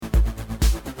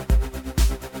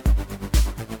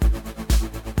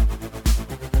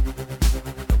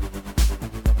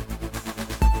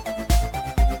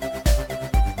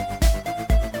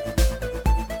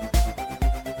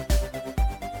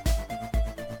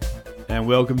and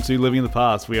welcome to Living in the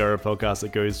Past. We are a podcast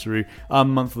that goes through a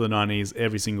month of the 90s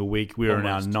every single week. We are in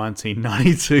our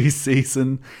 1992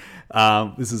 season.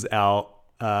 This is our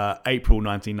April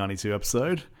 1992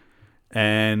 episode,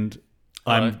 and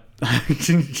I'm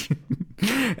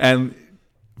and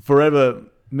forever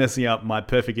messing up my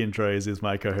perfect intros is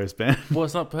my co-host Ben. Well,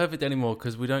 it's not perfect anymore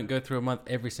because we don't go through a month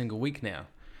every single week now.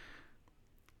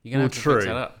 You're going to have to fix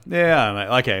that up. Yeah, mate.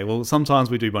 Okay. Well,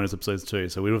 sometimes we do bonus episodes too.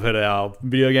 So we've had our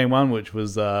video game one, which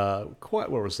was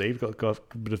quite well received. Got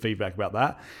a bit of feedback about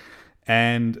that.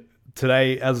 And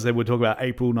today, as I said, we'll talk about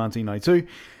April 1992.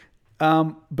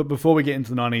 But before we get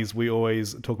into the 90s, we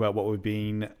always talk about what we've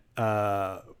been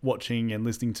watching and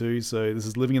listening to. So this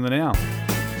is Living in the Now.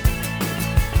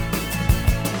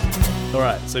 All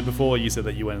right. So before you said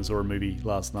that you went and saw a movie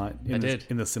last night. I did.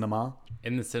 In the cinema.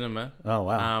 In the cinema. Oh,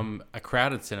 wow. A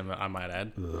crowded cinema, I might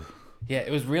add. Ugh. Yeah, it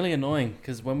was really annoying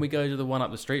because when we go to the one up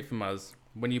the street from us,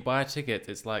 when you buy a ticket,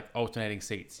 it's like alternating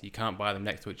seats. You can't buy them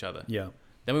next to each other. Yeah.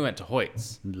 Then we went to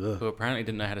Hoyt's, Ugh. who apparently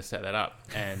didn't know how to set that up.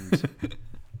 And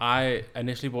I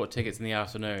initially bought tickets in the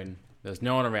afternoon. There was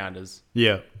no one around us.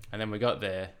 Yeah. And then we got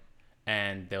there,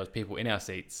 and there was people in our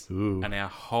seats. Ooh. And our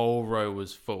whole row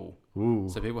was full. Ooh.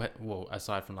 So people had, well,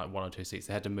 aside from like one or two seats,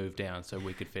 they had to move down so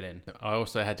we could fit in. I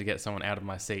also had to get someone out of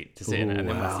my seat to sit in it, and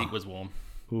then my seat was warm.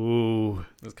 Ooh.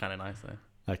 It was kind of nice though.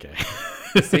 Okay.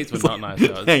 The seats were not nice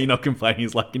though. Yeah, you're not complaining.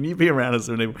 He's like, can you be around us?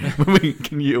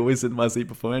 Can you always sit in my seat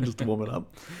beforehand just to warm it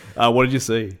up? What did you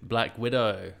see? Black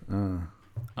Widow.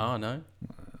 Oh, no?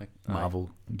 Marvel.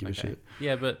 Give a Okay. shit.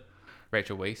 Yeah, but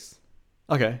Rachel Weisz.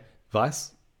 Okay.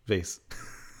 Vice?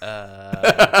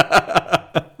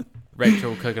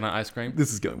 Rachel Coconut Ice Cream.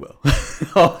 This is going well.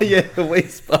 Oh, yeah, the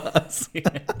Weiss bars.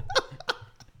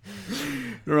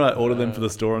 Right, order them for the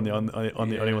store on the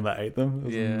only one that ate them. It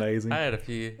was amazing. I had a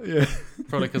few. Yeah.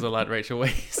 Probably because I liked Rachel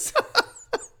Weisz.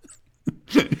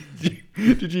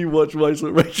 Did you watch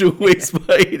Rachel Weisz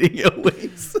by eating a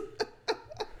Weiss?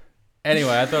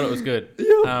 Anyway, I thought it was good.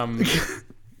 Yeah.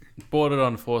 Bought it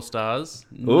on 4 stars.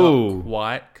 Ooh. Not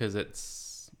quite, because it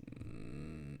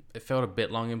felt a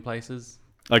bit long in places.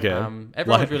 Okay.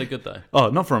 Everyone was really good though. Oh,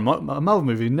 not for a Marvel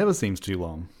movie. It never seems too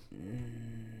long.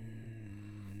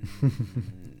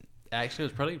 Actually, it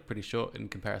was probably pretty short in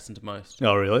comparison to most.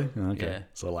 Oh, really? Okay. Yeah.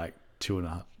 So like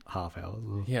 2.5 hours.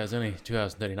 Or... Yeah, it was only 2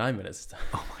 hours and 39 minutes.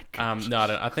 Oh my god. No,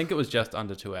 I think it was just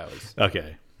under 2 hours.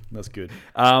 Okay, that's good.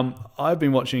 I've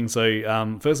been watching.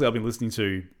 So, firstly, I've been listening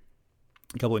to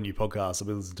a couple of new podcasts. I've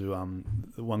been listening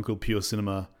to one called Pure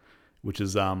Cinema, which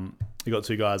is you got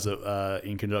 2 guys that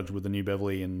in conjunction with the New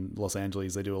Beverly in Los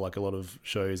Angeles. They do like a lot of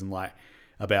shows and like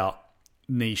about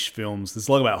niche films. There's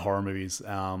a lot about horror movies,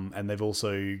 and they've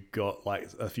also got like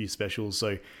a few specials.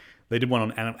 So they did one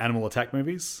on animal attack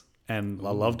movies, and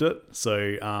I loved it.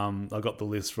 So I got the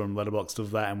list from Letterboxd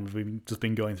of that, and we've just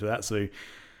been going through that. So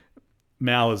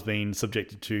Mal has been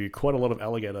subjected to quite a lot of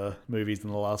alligator movies in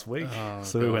the last week. Oh,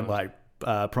 so we went like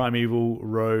Primeval,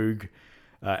 Rogue,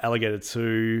 Alligator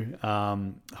 2.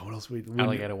 What else?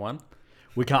 Alligator 1.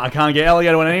 I can't get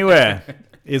Alligator 1 anywhere.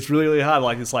 It's really, really hard.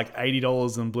 Like it's like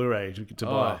 $80 on Blu-ray to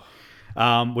buy.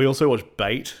 We also watched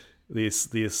Bait,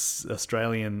 this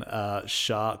Australian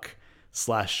shark /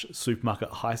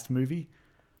 supermarket heist movie.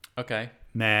 Okay.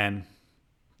 Man,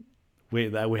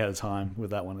 we had a time with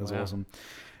that one. It was awesome.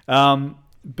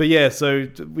 But yeah, so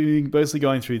we've been mostly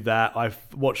going through that. I've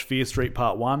watched Fear Street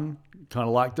Part 1. Kind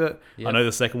of liked it. Yep. I know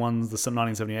the second one's the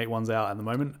 1978 one's out at the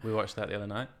moment. We watched that the other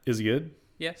night. Is it good?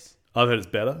 Yes. I've heard it's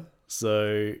better.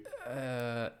 So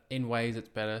In ways, it's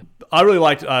better. I really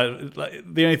liked. The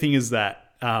only thing is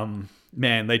that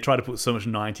man, they try to put so much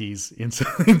 90s into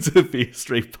Fear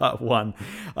Street Part 1,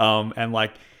 and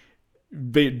like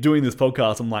doing this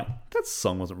podcast, I'm like, that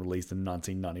song wasn't released in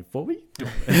 1994.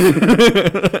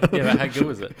 Yeah, but how good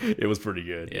was it? It was pretty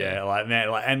good. Yeah, like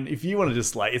man, like, and if you want to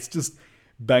just like, it's just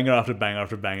banger after banger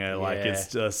after banger. Like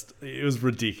it was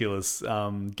ridiculous.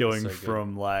 Going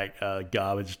from like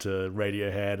garbage to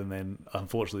Radiohead, and then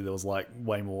unfortunately there was like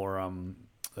way more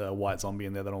White Zombie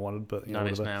in there than I wanted. But you know,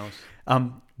 90s Nails.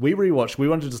 We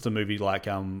wanted just a movie like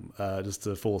just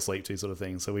to fall asleep to sort of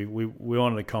thing. So we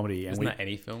wanted a comedy, and Isn't that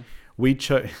any film? we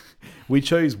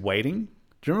chose Waiting.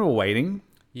 Do you remember Waiting?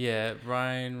 Yeah,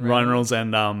 Ryan Reynolds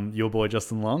and your boy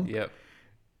Justin Long. Yep.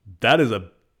 That is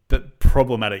a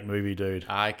problematic movie, dude.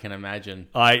 I can imagine.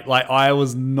 I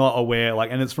was not aware, like,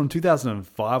 and it's from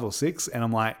 2005 or 6, and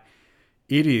I'm like,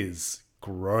 it is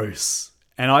gross.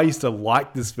 And I used to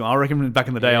like this film. I reckon back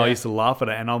in the day, I used to laugh at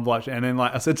it, and I'm like, and then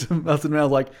like I said to I was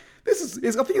like, this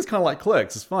is I think it's kind of like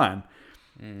Clerks. It's fine.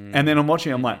 And then I'm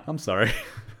watching it, I'm like, I'm sorry.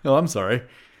 Oh, I'm sorry.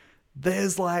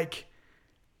 There's like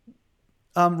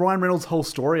Ryan Reynolds' whole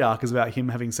story arc is about him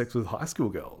having sex with high school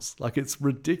girls. Like, it's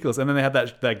ridiculous. And then they have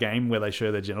that game where they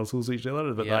show their genitals to each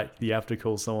other, but like you have to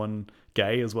call someone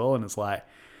gay as well, and it's like,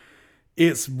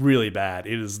 it's really bad.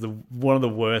 It is one of the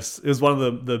worst. It was one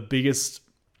of the biggest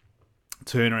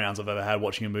turnarounds I've ever had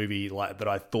watching a movie like that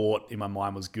I thought in my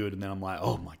mind was good, and then I'm like,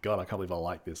 oh my god, I can't believe I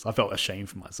like this. I felt ashamed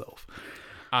for myself.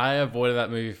 I avoided that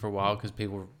movie for a while because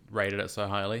people rated it so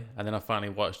highly, and then I finally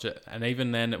watched it, and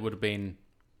even then it would have been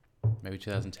maybe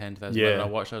 2010, 2011. Yeah. I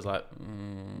watched it, I was like,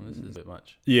 this is a bit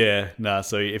much. Yeah, nah.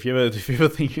 So if you're ever thinking,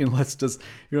 if you want to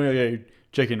go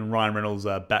check in Ryan Reynolds'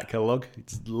 back catalogue,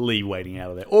 it's leave Waiting out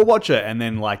of there, or watch it and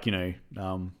then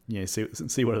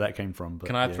see where that came from. But,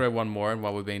 can I throw one more in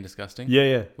while we're being disgusting?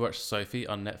 Yeah. We watched Sophie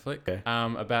on Netflix. Okay.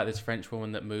 About this French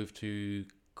woman that moved to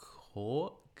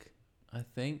Cork, I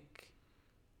think.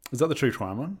 Is that the true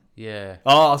crime one? Yeah.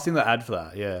 Oh, I've seen the ad for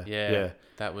that. Yeah.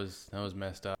 That was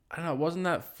messed up. I don't know. It wasn't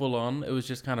that full on. It was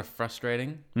just kind of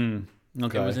frustrating.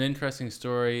 Okay. It was an interesting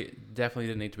story. Definitely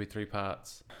didn't need to be 3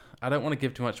 parts. I don't want to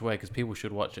give too much away because people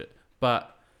should watch it.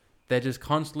 But they're just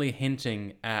constantly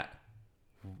hinting at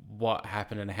what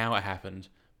happened and how it happened.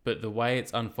 But the way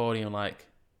it's unfolding, I'm like,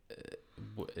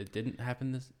 it didn't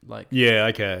happen this... Like, yeah,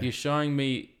 okay. you're showing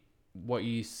me what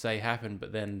you say happened,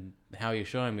 but then how you're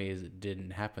showing me is it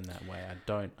didn't happen that way. I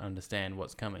don't understand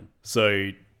what's coming. So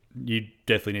you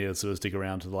definitely need to sort of stick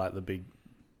around to like the big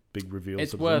reveals.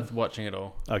 It's worth watching it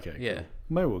all. Okay. Yeah. Cool.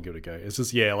 Maybe we'll give it a go. It's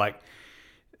just, there's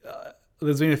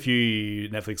been a few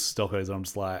Netflix docos and I'm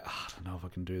just like, I don't know if I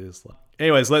can do this.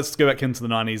 Anyways, let's go back into the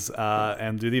 90s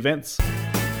and do the events.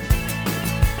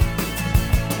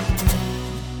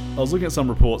 I was looking at some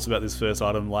reports about this first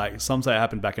item. Like, some say it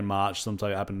happened back in March, some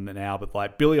say it happened now, but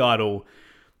like Billy Idol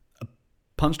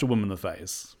punched a woman in the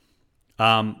face.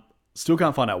 Still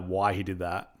can't find out why he did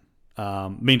that.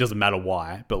 It doesn't matter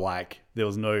why, but like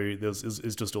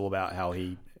it's just all about how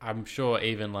he... I'm sure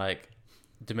even like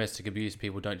domestic abuse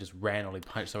people don't just randomly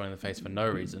punch someone in the face for no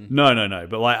reason. No.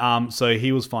 But like, so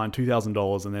he was fined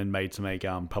 $2,000 and then made to make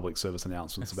public service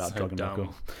announcements about drug and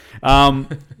alcohol.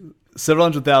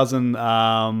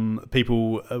 700,000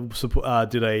 people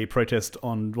did a protest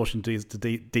on Washington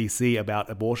DC about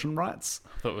abortion rights.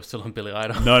 I thought we were still on Billy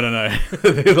Idol. No.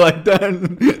 They're like,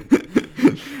 don't.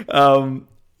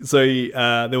 So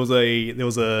there was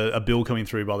a bill coming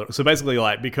through, so basically,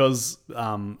 like, because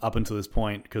up until this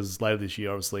point, because later this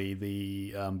year, obviously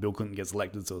the Bill Clinton gets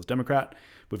elected, so it's Democrat.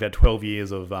 We've had 12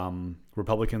 years of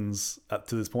Republicans up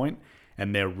to this point,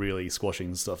 and they're really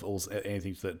squashing stuff,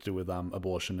 anything to do with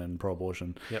abortion and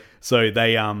pro-abortion. Yep. So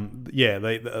they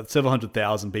several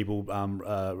 100,000 people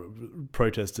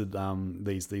protested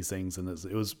these things, and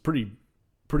it was pretty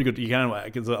good. You can,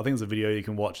 because I think there's a video you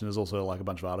can watch, and there's also like a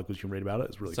bunch of articles you can read about it.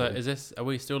 It's really so cool. Are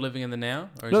we still living in the now?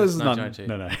 Or is No, this is not.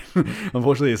 1992? No.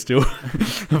 Unfortunately, it's still.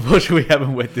 Unfortunately, we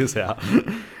haven't worked this out.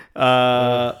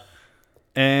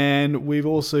 And we've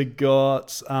also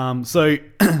got. So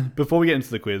before we get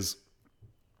into the quiz,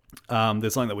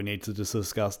 there's something that we need to just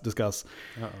discuss.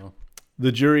 Uh-oh.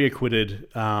 The jury acquitted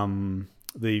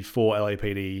the 4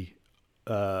 LAPD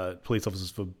police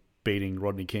officers for beating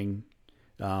Rodney King.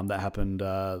 That happened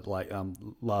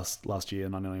last year,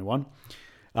 1991.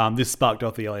 This sparked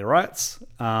off the LA riots.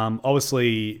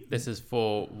 Obviously, this is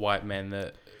 4 white men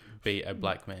that beat a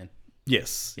black man.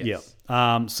 Yes. Yes.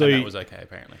 Yeah. So and that was okay,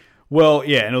 apparently. Well,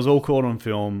 yeah, and it was all caught on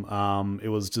film. It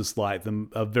was just like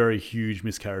a very huge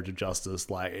miscarriage of justice.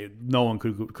 Like, no one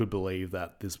could believe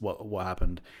that what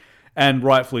happened, and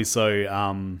rightfully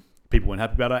so. People weren't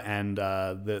happy about it, and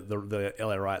the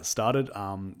LA riots started.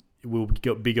 We'll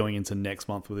be going into next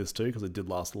month with this too, because it did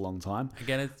last a long time.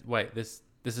 Again, this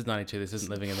is 92. This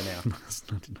isn't living in the now. It's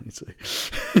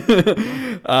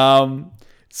 1992.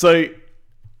 So,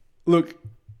 look.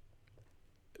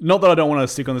 Not that I don't want to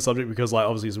stick on this subject, because like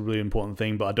obviously it's a really important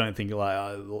thing, but I don't think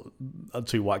like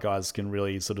 2 white guys can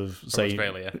really sort of say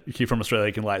from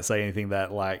Australia can like say anything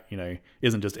that like,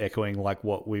 isn't just echoing like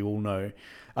what we all know.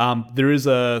 There is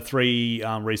 3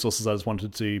 resources I just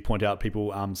wanted to point out,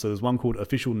 people. So there's one called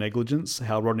Official Negligence: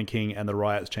 How Rodney King and the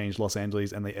Riots Changed Los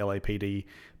Angeles and the LAPD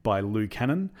by Lou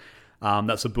Cannon.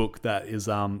 That's a book that is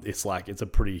it's a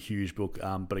pretty huge book,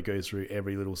 but it goes through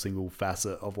every little single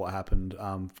facet of what happened,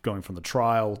 going from the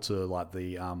trial to like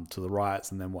the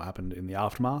riots, and then what happened in the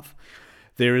aftermath.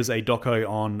 There is a doco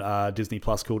on Disney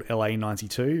Plus called LA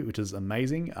 92, which is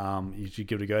amazing. You should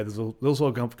give it a go. There's also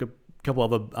a couple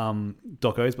other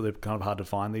docos, but they're kind of hard to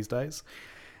find these days.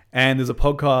 And there's a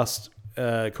podcast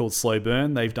called Slow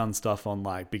Burn. They've done stuff on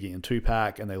like Biggie and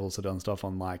Tupac, and they've also done stuff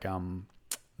on like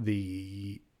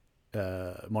the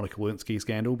Monica Lewinsky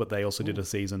scandal, but they also did a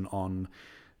season on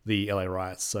the LA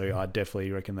riots. So I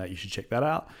definitely reckon that you should check that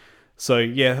out. So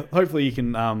yeah, hopefully you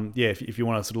can, if you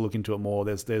want to sort of look into it more,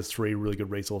 there's 3 really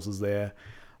good resources there.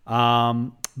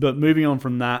 But moving on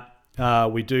from that,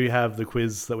 we do have the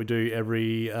quiz that we do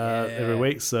every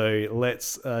week. So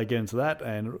let's get into that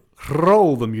and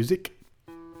roll the music.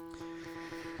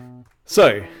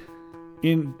 So,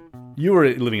 you were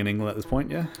living in England at this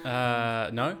point, yeah?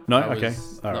 No. No? I Okay.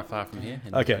 was All not right. far from here.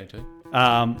 In Okay. 22.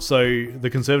 So the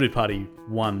Conservative Party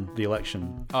won the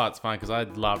election. Oh, it's fine because I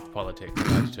loved politics in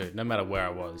 92, no matter where I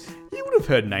was. You would have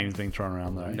heard names being thrown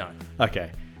around, though. No.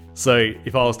 Okay. So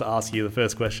if I was to ask you the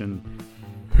first question,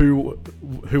 who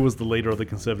was the leader of the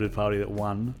Conservative Party that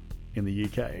won in the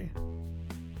UK?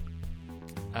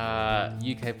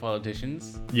 UK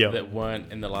politicians Yeah. that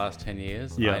weren't in the last 10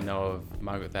 years. Yeah. I know of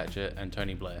Margaret Thatcher and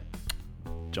Tony Blair.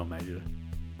 John Major.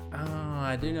 Oh,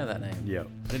 I do know that name. Yeah.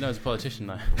 I didn't know he was a politician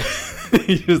though.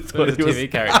 You just It thought was a he was- TV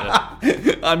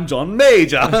character. I'm John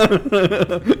Major.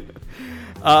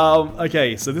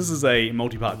 Okay, so this is a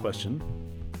multi-part question.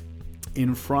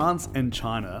 In France and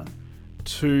China,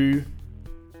 2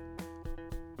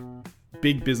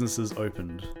 big businesses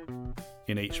opened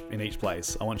in each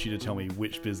place. I want you to tell me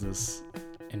which business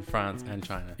In France and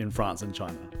China. in France and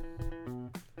China.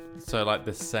 So like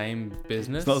the same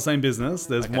business? It's not the same business.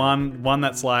 There's Okay. one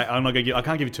that's like, I'm not gonna give, I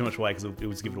can't give you too much away because it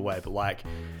was give it away, but like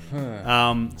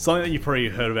something that you've probably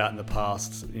heard about in the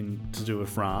past to do with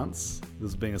France.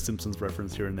 There's been a Simpsons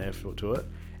reference here and there to it,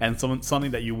 and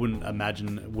something that you wouldn't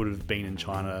imagine would have been in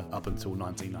China up until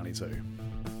 1992.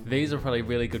 These are probably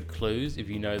really good clues if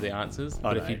you know the answers,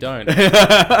 but if know. you don't,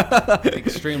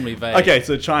 extremely vague. Okay,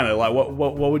 so China, like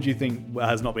what would you think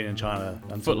has not been in China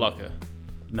until Foot Locker.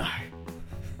 No,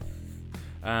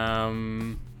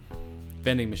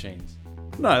 Vending machines.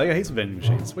 no, they got heaps of vending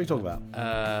machines. What are you talking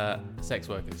about? Sex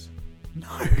workers. No,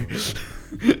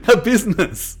 a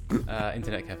business.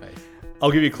 Internet cafes.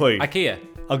 I'll give you a clue. IKEA.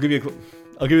 I'll give you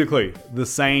a clue. The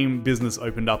same business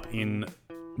opened up in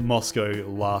Moscow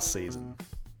last season.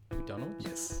 McDonald's?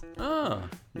 Yes. Oh.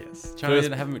 Yes. China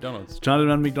didn't have a McDonald's. China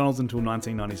didn't have McDonald's until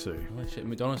 1992. Holy shit.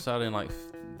 McDonald's started in like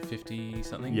 50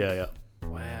 something? Yeah.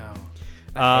 Wow.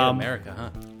 I hate America, huh?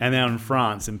 And now in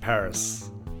France, in Paris.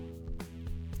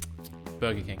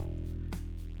 Burger King.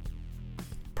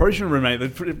 Probably should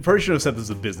have said this as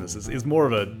a business. It's more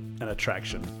of an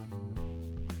attraction.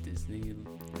 Disney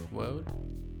World?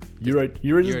 Euro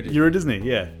Disney,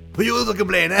 yeah. Who you also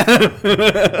complain?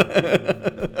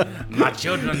 My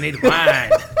children need wine.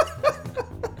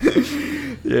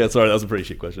 Yeah, sorry, that was a pretty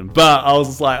shit question. But I was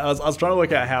just like, I was trying to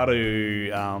work out how to.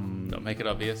 Don't make it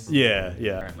obvious. Yeah.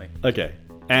 Apparently. Okay.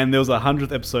 And there was a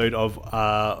 100th episode of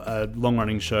a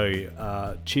long-running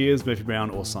show, Cheers, Murphy Brown,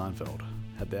 or Seinfeld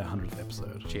had their 100th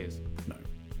episode. Cheers. No.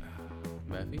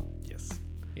 Murphy? Yes.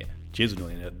 Yeah. Cheers was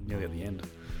nearly at the end.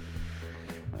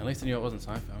 At least I knew it wasn't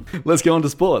Seinfeld. Let's go on to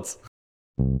sports.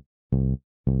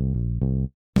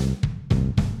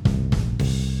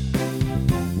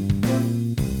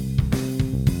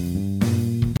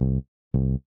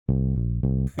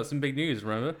 Got some big news,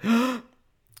 remember?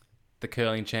 The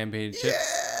curling championship.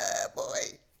 Yeah,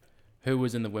 boy. Who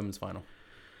was in the women's final?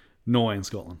 Norway and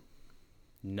Scotland.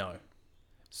 No.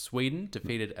 Sweden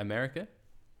defeated America.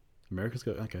 America's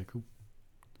got okay, cool.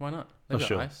 Why not? Oh, They've got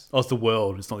sure. ice. Oh, it's the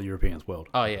world. It's not the European. It's world.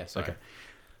 Oh, yeah, sorry. Okay.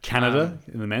 Canada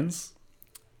in the men's.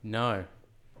 No.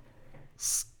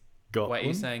 Scotland. Wait, are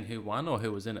you saying who won or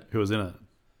who was in it? Who was in it?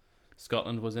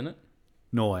 Scotland was in it?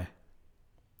 Norway.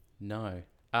 No.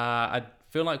 I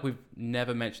feel like we've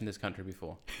never mentioned this country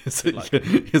before. Is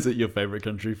it your favorite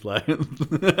country flag?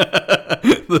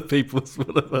 The people's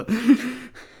whatever.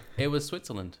 It was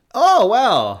Switzerland Oh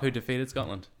wow! who defeated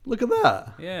Scotland. Look at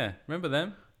that. Yeah, remember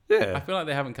them? I Yeah. feel like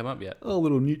they haven't come up yet. Oh,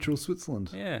 little neutral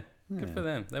Switzerland. Yeah, good Yeah. for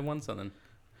them. They won something.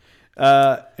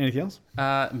 Anything else?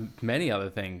 Many other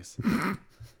things.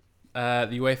 The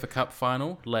UEFA Cup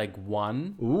final, leg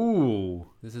 1. Ooh.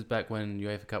 This is back when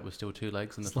UEFA Cup was still 2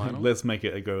 legs in the It's like, final. let's make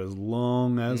it go as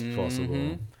long as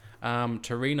possible.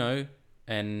 Torino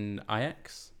and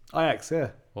Ajax, Ajax, yeah.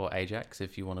 or Ajax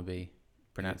if you want to be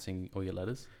pronouncing all your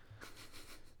letters.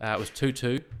 It was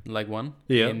 2-2, leg 1,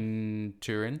 Yeah. in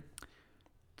Turin.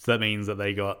 So that means that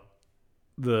they got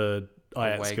the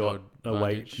Ajax Away got goal away.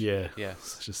 advantage. Yeah. Yeah.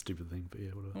 Such a stupid thing, but yeah,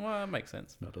 whatever. Well, that makes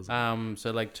sense. No, it doesn't. So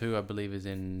leg 2, I believe, is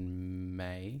in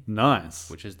May,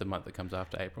 Nice. which is the month that comes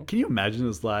after April. Can you imagine?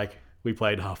 It's like we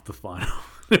played half the final.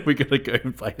 We got to go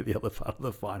and play the other part of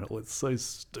the final. It's so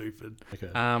stupid.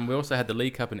 Okay. We also had the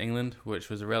League Cup in England, which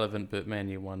was irrelevant, but Man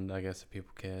U won. I guess if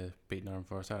people care, beat Nottingham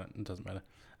Forest. It doesn't matter.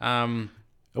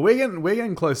 We're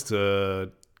getting close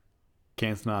to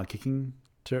Cantona kicking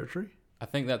territory. I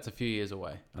think that's a few years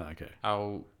away. Oh, okay.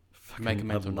 I'll make a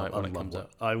mental note when it comes up.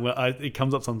 It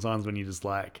comes up sometimes when you just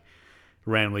like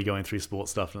randomly going through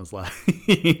sports stuff and it's like,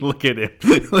 look at him.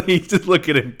 Just look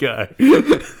at him go.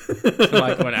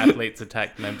 Like when athletes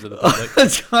attack members of the public. I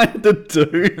kind of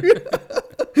do.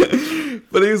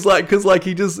 But he was like, because like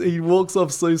he walks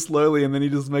off so slowly and then he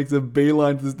just makes a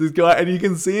beeline to this guy and you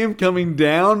can see him coming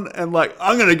down and like,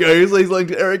 I'm going to go. So he's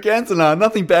like, Eric Cantona,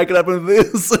 nothing bad could happen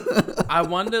with this. I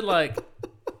wonder, like,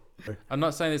 I'm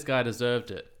not saying this guy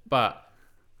deserved it, but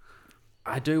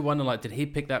I do wonder, like, did he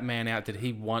pick that man out? Did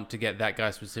he want to get that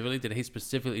guy specifically? Did he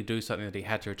specifically do something that he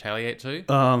had to retaliate to?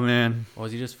 Oh, man. Or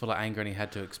was he just full of anger and he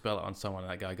had to expel it on someone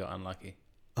and that guy got unlucky?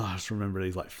 Oh, I just remember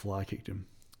he's like fly kicked him.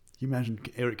 Can you imagine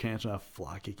Eric Cantona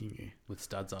fly kicking you? With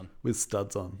studs on. With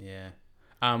studs on. Yeah.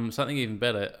 Something even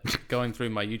better, going through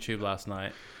my YouTube last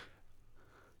night,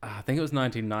 I think it was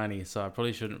 1990, so I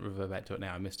probably shouldn't revert back to it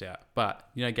now. I missed out. But,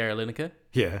 you know Gary Lineker?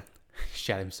 Yeah.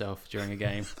 Shat himself during a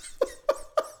game.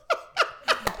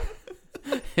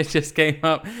 It just came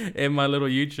up in my little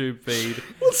YouTube feed.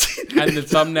 And the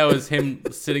thumbnail is him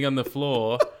sitting on the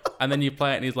floor. And then you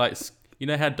play it and he's like, you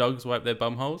know how dogs wipe their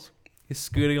bum holes? He's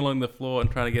scooting along the floor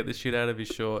and trying to get this shit out of his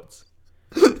shorts.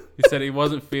 He said he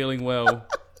wasn't feeling well.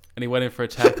 And he went in for a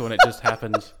tackle and it just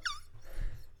happened.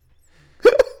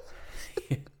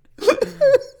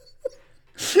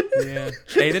 Yeah.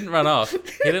 He didn't run off. He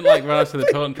didn't like run off to the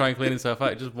toilet and try and clean himself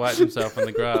out. He just wiped himself on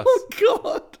the grass. Oh,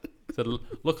 God. So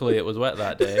luckily it was wet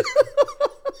that day.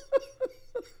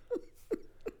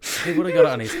 He would have got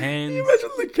it on his hands. Can you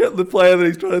imagine the player that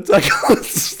he's trying to tackle?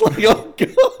 It's just like, oh,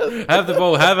 God. Have the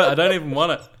ball, have it. I don't even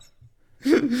want it.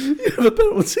 You have a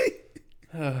penalty.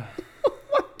 Oh,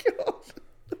 my God.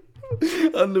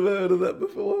 I've never heard of that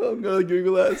before. I'm going to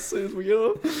Google that as soon as we get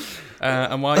off.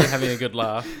 And while you're having a good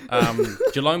laugh,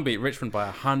 Geelong beat Richmond by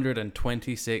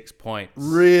 126 points.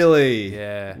 Really?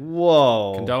 Yeah.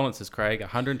 Whoa. Condolences, Craig.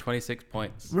 126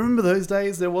 points. Remember those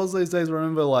days? There was those days,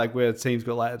 remember, like, where teams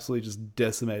got, like, absolutely just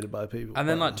decimated by people. And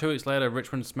then, like, 2 weeks later,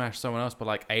 Richmond smashed someone else by,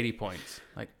 like, 80 points.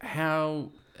 Like,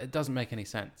 how... It doesn't make any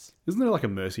sense. Isn't there, like, a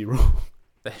mercy rule?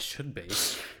 There should be.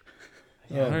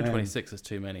 Yeah, 126 is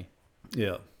too many.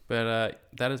 Yeah. But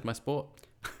that is my sport.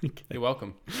 Okay. You're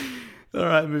welcome. All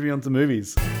right, moving on to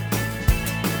movies. I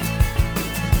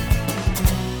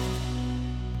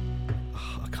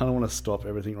kind of want to stop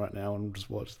everything right now and just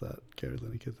watch that Gary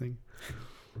Lineker thing.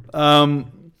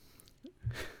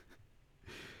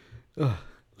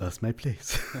 Last May,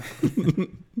 please.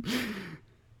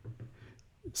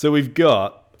 So we've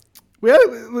got... No,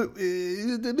 not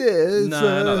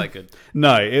that good.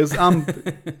 No, it was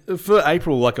for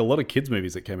April, like a lot of kids'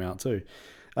 movies that came out too.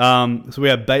 So we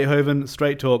have Beethoven,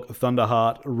 Straight Talk,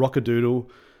 Thunderheart, Rockadoodle,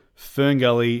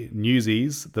 Ferngully,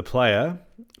 Newsies, The Player,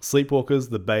 Sleepwalkers,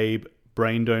 The Babe,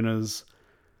 Brain Donors,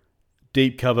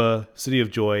 Deep Cover, City of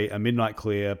Joy, A Midnight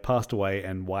Clear, Passed Away,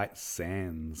 and White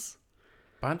Sands.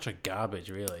 Bunch of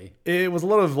garbage, really. It was a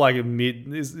lot of like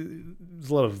there's a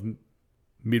lot of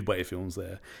midway films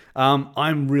there.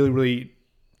 I'm really, really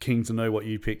keen to know what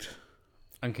you picked.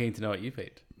 I'm keen to know what you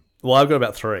picked. Well, I've got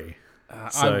about 3.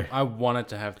 I wanted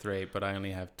to have 3, but I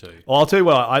only have 2. Well, I'll tell you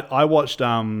what. I watched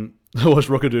I watched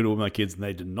Rockadoodle with my kids, and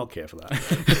they did not care for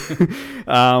that.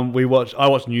 I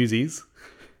watched Newsies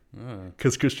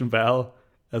because Christian Bale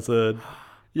as a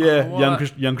young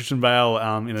Christian Bale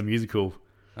in a musical.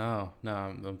 Oh no,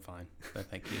 I'm fine. No,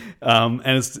 thank you.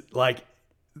 And it's like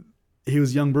he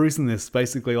was young Bruce in this,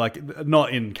 basically, like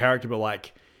not in character, but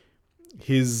like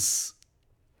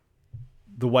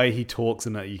the way he talks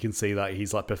in it, you can see that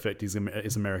he's like perfect. He's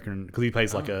American because he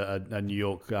plays like a New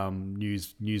York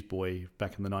newsboy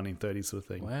back in the 1930s sort of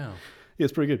thing. Wow, yeah,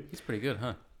 it's pretty good. It's pretty good,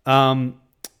 huh?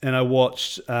 And I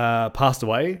watched Passed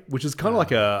Away, which is kind of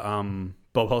like a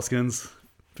Bob Hoskins,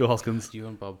 Phil Hoskins. You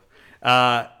and Bob.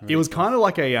 It was kind of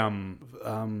like a kind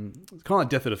of like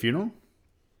Death at a Funeral.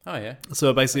 Oh yeah.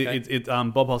 So basically,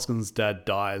 Bob Hoskins' dad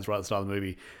dies right at the start of the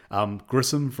movie.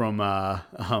 Grissom from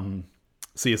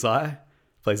CSI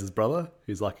plays his brother,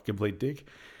 who's like a complete dick.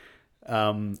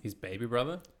 His baby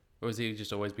brother, or has he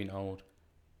just always been old?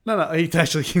 No, he's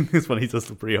actually in this one. He's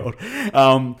just pretty old.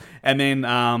 And then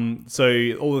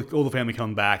so all the family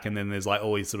come back, and then there's like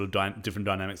all these sort of different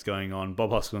dynamics going on.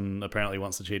 Bob Hoskins apparently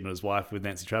wants to cheat on his wife with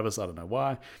Nancy Travis. I don't know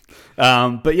why,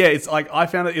 but yeah, it's like I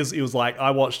found it was like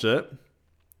I watched it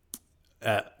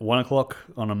at 1:00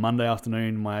 on a Monday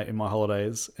afternoon in my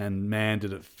holidays, and man,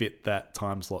 did it fit that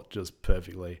time slot just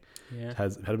perfectly. Yeah,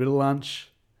 had a bit of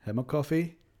lunch, had my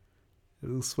coffee, a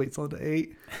little sweet something to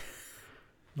eat.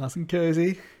 Nice and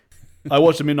cozy. I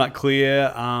watched A Midnight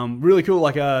Clear. Really cool,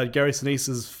 like Gary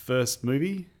Sinise's first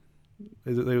movie.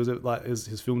 It was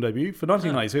his film debut for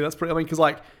 1992. That's pretty. I mean, because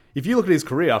like if you look at his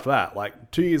career after that,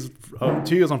 like 2 years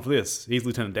on for this, he's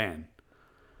Lieutenant Dan.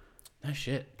 No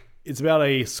shit. It's about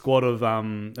a squad of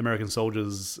American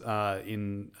soldiers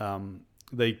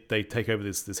they take over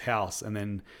this house, and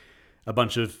then a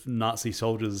bunch of Nazi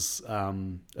soldiers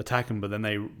attack them, but then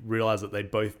they realize that they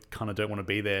both kind of don't want to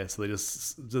be there, so they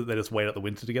just wait out the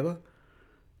winter together.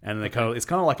 And it's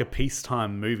kind of like a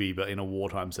peacetime movie, but in a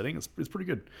wartime setting. It's pretty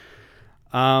good.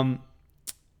 I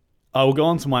will go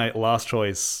on to my last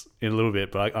choice in a little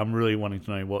bit, but I'm really wanting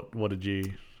to know what did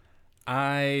you?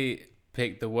 I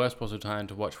picked the worst possible time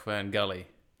to watch Fern Gully.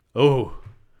 Oh.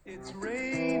 It's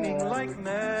raining like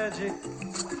magic.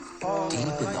 Deep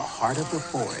in the heart of the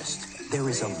forest, there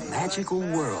is a magical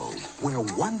world where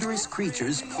wondrous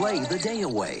creatures play the day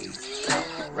away.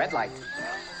 Red light.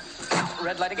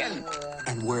 Red light again.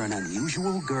 And where an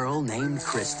unusual girl named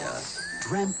Krista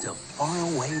dreamt of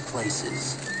faraway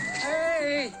places.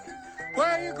 Hey! Where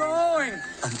are you going?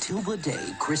 Until the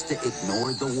day Krista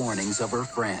ignored the warnings of her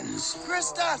friends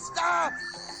Krista, stop!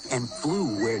 and flew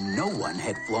where no one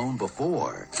had flown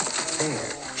before. There,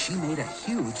 she made a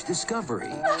huge discovery.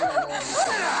 Look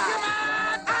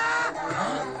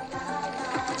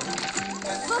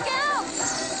out!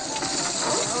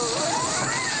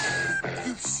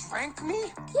 You shrank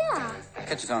me? Yeah.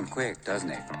 Catches on quick, doesn't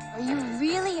it? Are you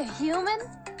really a human?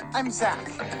 I'm Zach.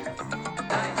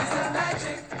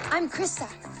 I'm Krista.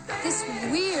 This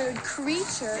weird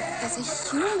creature is a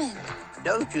human.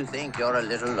 Don't you think you're a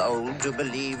little old to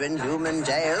believe in human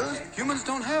tales? Humans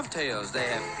don't have tails. They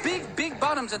have big, big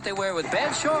bottoms that they wear with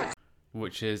bad shorts.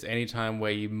 Which is any time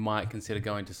where you might consider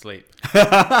going to sleep.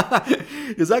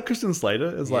 Is that Christian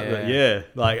Slater? It's like Yeah.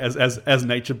 like as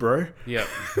nature bro. Yep,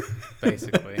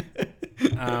 basically.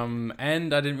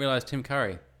 And I didn't realize Tim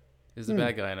Curry is the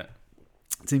bad guy in it.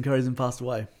 Tim Curry's in Passed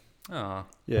Away. Oh.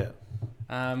 Yeah.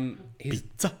 He's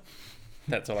Pizza.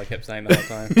 That's all I kept saying the whole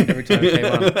time. Every time it came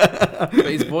on. But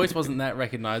his voice wasn't that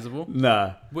recognizable.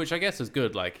 Nah. Which I guess is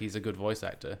good. Like, he's a good voice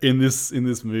actor. In this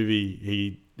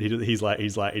movie, he's like he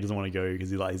doesn't want to go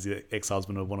because he's the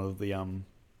ex-husband of one of the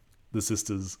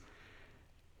sisters,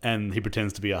 and he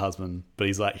pretends to be a husband, but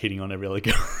he's like hitting on every other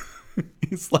girl.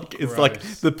 It's like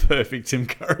the perfect Tim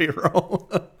Curry role.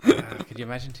 Could you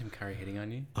imagine Tim Curry hitting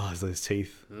on you? Oh, it's those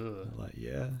teeth. Ugh. Like,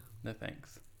 yeah. No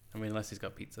thanks. I mean, unless he's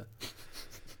got pizza.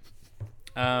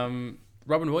 Robin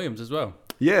Williams as well.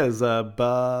 Yeah, it's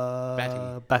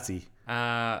Batty. Batty.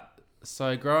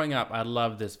 So growing up, I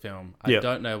loved this film. I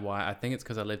don't know why. I think it's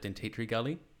because I lived in Tea Tree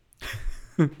Gully.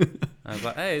 I was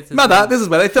like, hey, Mother, this is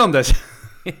where they filmed it.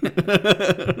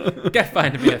 Go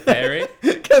find me a fairy.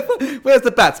 Where's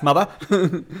the bats, mother?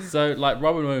 So, like,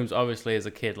 Robin Williams, obviously, as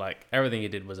a kid, like, everything he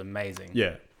did was amazing.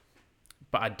 Yeah.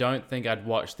 But I don't think I'd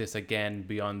watch this again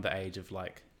beyond the age of,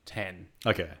 like, 10.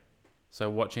 Okay. So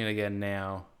watching it again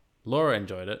now, Laura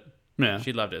enjoyed it. Yeah.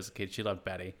 She loved it as a kid. She loved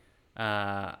Batty.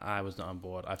 I was not on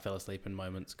board. I fell asleep in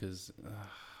moments because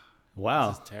Wow.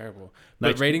 this is terrible.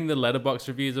 But reading the letterbox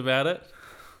reviews about it,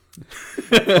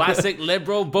 classic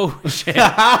liberal bullshit.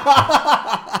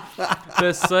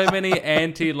 There's so many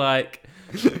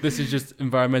this is just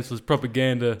environmentalist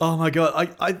propaganda. Oh my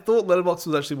god, I thought Letterboxd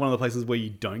was actually one of the places where you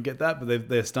don't get that, but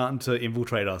they're starting to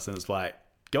infiltrate us, and it's like,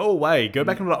 go away, go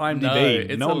back into IMDb.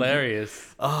 No, it's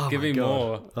hilarious. Oh, Give my me God.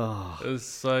 more. Oh. It was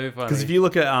so funny. Because if you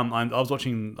look at I was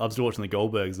still watching the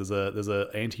Goldbergs. There's a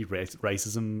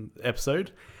anti-racism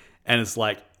episode, and it's so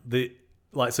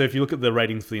if you look at the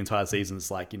ratings for the entire season, it's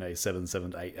 7,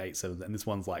 7, 8, 8, 7, and this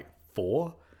one's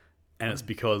 4, and it's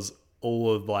because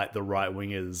all of the right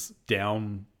wingers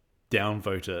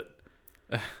downvote it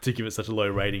to give it such a low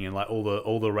rating, and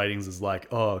all the ratings is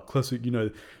classic,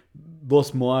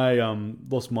 lost my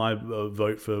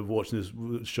vote for watching this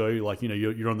show.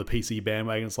 You're on the PC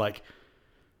bandwagon.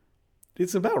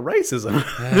 It's about racism.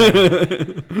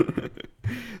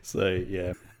 So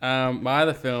yeah. My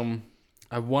other film,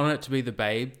 I wanted it to be The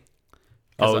Babe.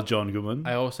 Oh, John Goodman.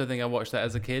 I also think I watched that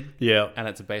as a kid. Yeah. And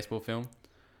it's a baseball film.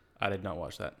 I did not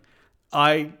watch that.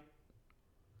 I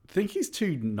think he's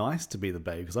too nice to be the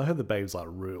Babe, because I heard the Babe's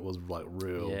real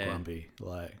grumpy.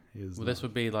 This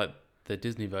would be the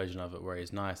Disney version of it, where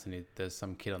he's nice and there's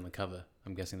some kid on the cover.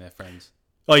 I'm guessing they're friends.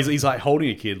 Oh, he's holding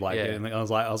a kid, Yeah. and I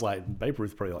was like, Babe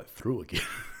Ruth probably threw a kid.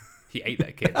 He ate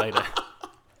that kid later.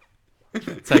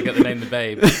 So I got the name The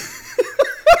Babe.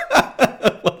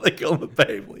 What they call him, the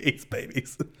Babe? He eats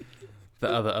babies. The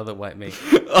other white meat.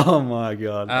 Oh my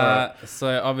god!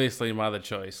 So obviously my other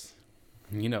choice,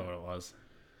 you know what it was.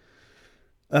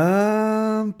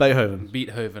 Beethoven.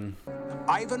 Beethoven.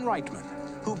 Ivan Reitman,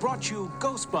 who brought you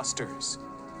Ghostbusters,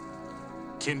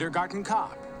 Kindergarten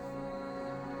Cop,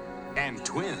 and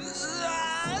Twins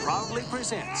proudly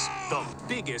presents the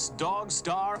biggest dog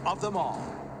star of them all.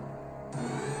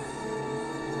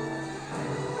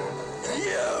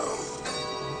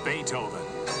 Beethoven.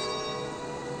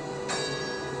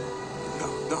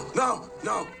 No.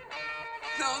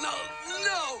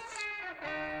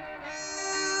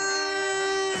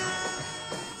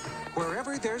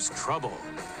 Wherever there's trouble,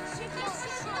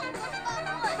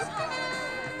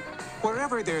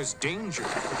 wherever there's danger,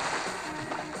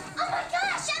 Oh my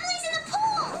gosh, Emily's in the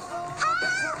pool!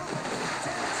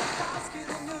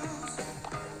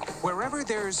 wherever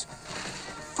there's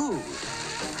food,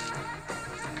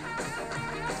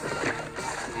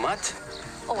 Mutt?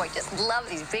 Oh, I just love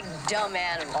these big dumb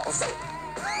animals.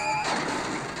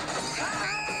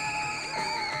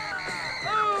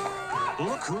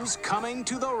 look who's coming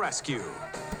to the rescue.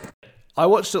 I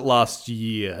watched it last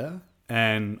year,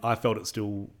 and I felt it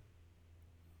still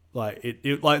like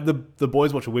it like the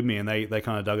boys watched it with me, and they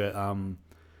kind of dug it.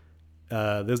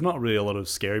 There's not really a lot of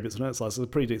scary bits in it. It's a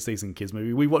pretty decent kids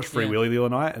movie. We watched Free Willy the other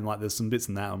night, and like there's some bits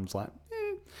in that I'm just like,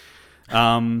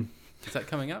 Is that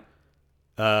coming up?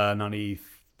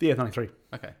 93.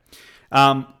 Okay.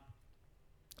 David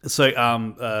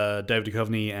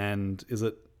Duchovny and is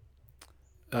it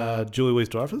Julie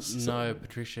Louis-Dreyfus? No,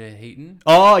 Patricia Heaton.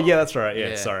 Oh yeah, that's right. Yeah,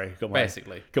 Yeah, sorry, got my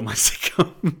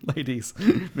sitcom ladies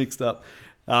mixed up.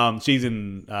 She's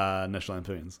in National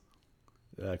Lampoon's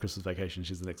Christmas Vacation.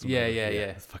 She's the next one. Yeah.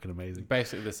 It's fucking amazing.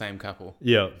 Basically the same couple.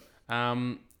 Yeah.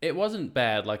 It wasn't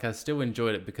bad. Like, I still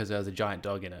enjoyed it because there was a giant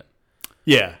dog in it.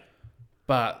 Yeah.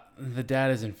 But the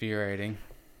dad is infuriating.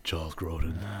 Charles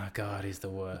Grodin. Oh, God, he's the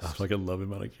worst. I fucking love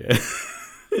him. I don't care.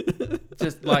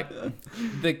 Just like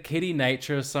the kiddie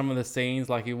nature of some of the scenes,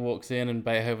 like he walks in and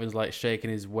Beethoven's like shaking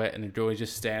his wet and Joey's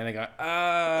just standing there going,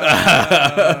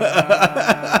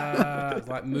 It's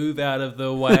like, move out of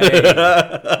the way.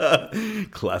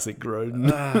 Classic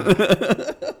Grodin.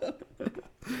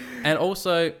 And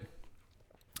also,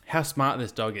 how smart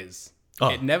this dog is. Oh.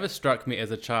 It never struck me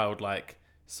as a child, like,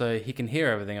 so he can hear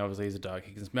everything, obviously he's a dog.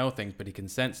 He can smell things, but he can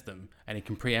sense them and he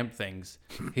can preempt things.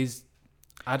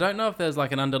 I don't know if there's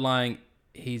like an underlying,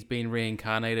 he's been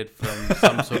reincarnated from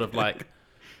some sort of like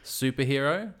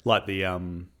superhero. Like the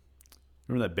remember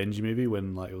that Benji movie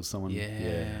when like it was someone? Yeah,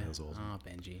 that was awesome. Oh,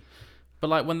 Benji. But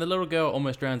like when the little girl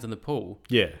almost drowns in the pool,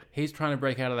 Yeah, he's trying to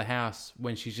break out of the house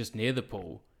when she's just near the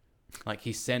pool. Like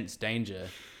he sensed danger.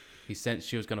 He sensed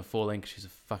she was going to fall in because she's a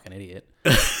fucking idiot.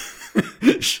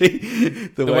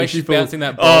 the way she's falls- bouncing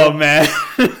that ball. Oh man,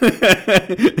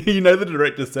 the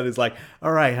director said it's like,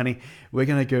 all right, honey, we're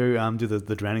gonna go do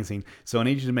the drowning scene. So I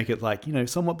need you to make it like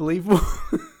somewhat believable.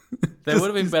 There would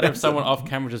have been better if someone off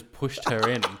camera just pushed her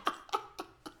in.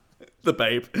 The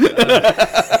babe.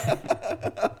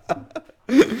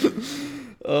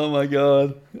 Oh my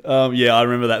god. Yeah, I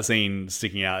remember that scene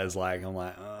sticking out as like, I'm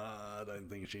like, I don't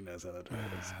think she knows how to do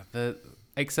this.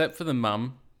 Except for the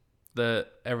mum,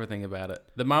 everything about it.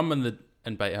 The mum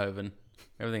and Beethoven,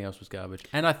 everything else was garbage.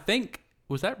 And I think,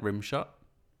 was that Rimshot?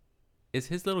 Is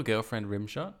his little girlfriend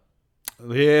Rimshot?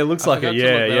 Yeah, it looks like it.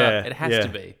 Yeah, yeah. It has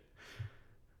to be.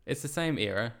 It's the same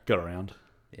era. Got around.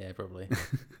 Yeah, probably.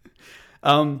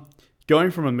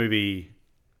 Going from a movie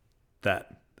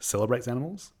that celebrates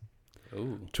animals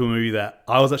Ooh. to a movie that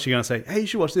I was actually going to say, hey, you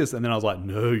should watch this. And then I was like,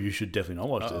 no, you should definitely not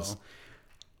watch this.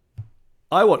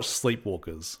 I watched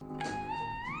Sleepwalkers.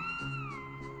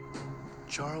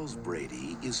 Charles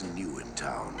Brady is new in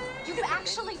town. You could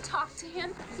actually talk to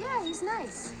him? Yeah, he's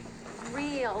nice.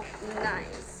 Real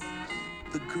nice.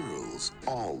 The girls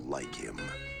all like him.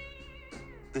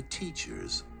 The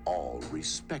teachers all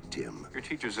respect him. Your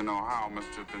teachers in Ohio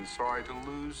must have been sorry to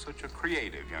lose such a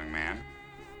creative young man.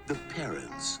 The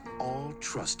parents all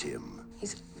trust him.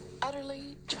 He's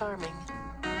utterly charming.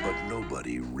 But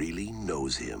nobody really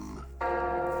knows him.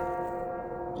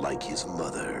 Like his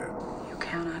mother. You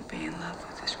cannot be in love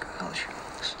with this girl,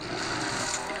 Charles.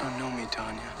 You don't know me,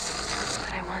 Tanya.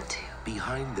 But I want to.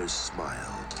 Behind their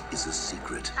smile is a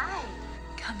secret. Hi.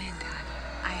 Come in,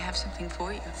 Tanya. I have something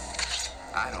for you.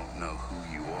 I don't know who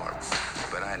you are,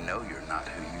 but I know you're not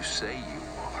who you say you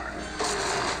are.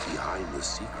 Behind the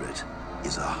secret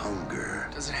is a hunger.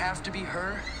 Does it have to be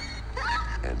her?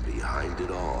 And behind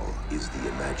it all is the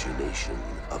imagination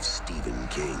of Stephen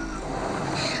King.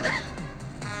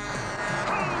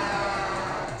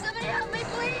 Somebody help me,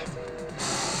 please.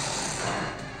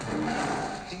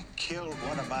 He killed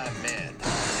one of my men.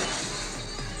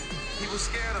 He was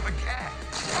scared of a cat.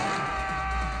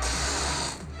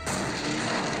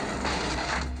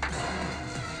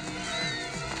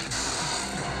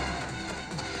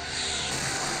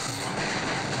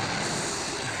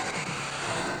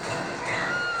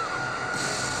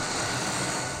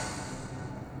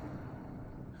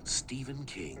 Stephen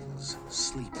King's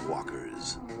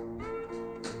Sleepwalkers.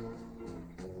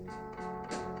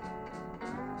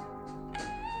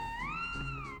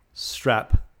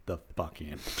 Strap the fuck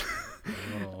in.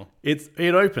 Oh.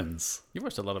 It opens. You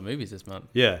watched a lot of movies this month.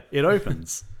 Yeah, it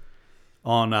opens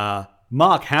on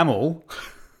Mark Hamill.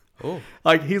 Oh,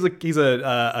 Like he's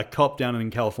a cop down in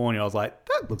California. I was like,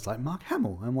 that looks like Mark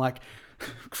Hamill. I'm like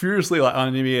furiously like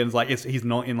on IMDb, and it's like he's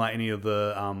not in like any of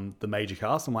the major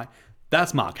cast. I'm like,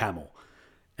 that's Mark Hamill.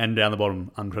 And down the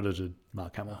bottom, uncredited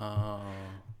Mark Hamill. oh.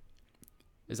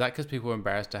 Is that because people were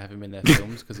embarrassed to have him in their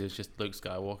films because he was just Luke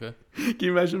Skywalker? Can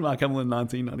you imagine Mark Hamill in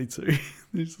 1992?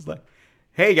 He's just like,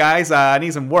 hey guys, I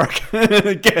need some work.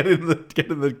 get in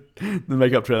the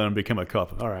makeup trailer and become a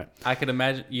cop. All right. I could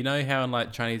imagine, you know how in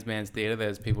like Chinese man's theater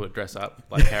there's people that dress up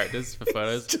like characters for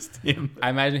photos? Just him. I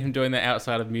imagine him doing that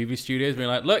outside of movie studios being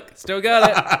like, look, still got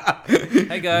it.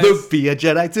 Hey guys. Luke, be a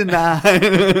Jedi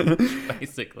tonight.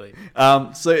 Basically.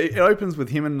 So it opens with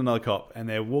him and another cop, and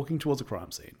they're walking towards a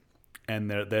crime scene, and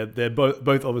they're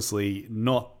both obviously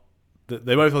not.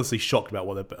 They're both obviously shocked about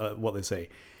what they see.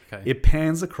 Okay. It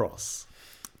pans across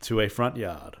to a front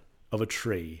yard of a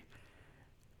tree.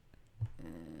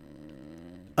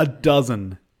 A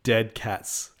dozen dead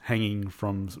cats hanging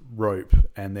from rope,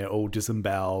 and they're all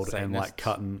disemboweled and like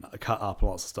cut up and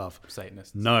lots of stuff.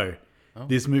 Satanists. No. Oh.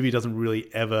 This movie doesn't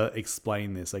really ever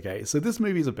explain this, okay? So this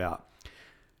movie is about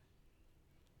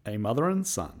a mother and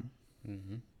son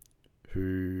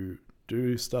who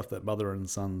do stuff that mother and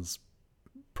sons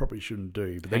probably shouldn't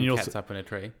do. But then Hang you cats also, up in a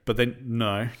tree. but then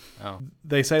no, Oh.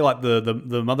 they say like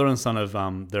the mother and son have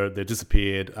they're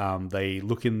disappeared. They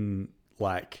look in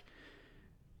like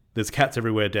there's cats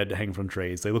everywhere dead hanging from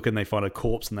trees. They look and they find a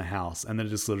corpse in the house, and then it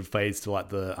just sort of fades to like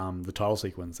the title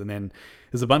sequence. And then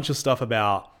there's a bunch of stuff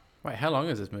about. Wait, how long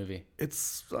is this movie?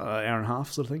 It's an hour and a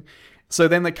half sort of thing. So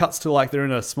then it cuts to like they're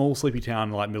in a small sleepy town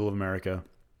in like middle of America,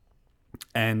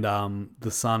 and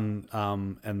the son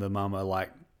and the mum are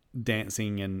like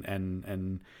dancing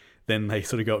and then they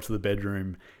sort of go up to the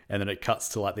bedroom, and then it cuts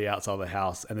to like the outside of the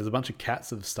house, and there's a bunch of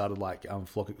cats that have started like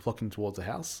flocking towards the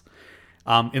house.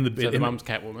 In the mum's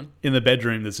Catwoman. In the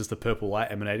bedroom, there's just a purple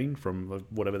light emanating from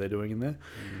whatever they're doing in there.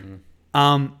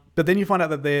 But then you find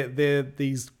out that they're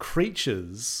these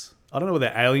creatures. I don't know whether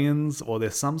they're aliens or they're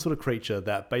some sort of creature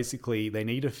that basically they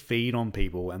need to feed on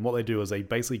people. And what they do is they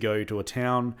basically go to a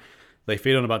town, they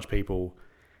feed on a bunch of people,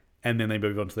 and then they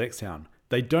move on to the next town.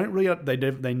 They don't really.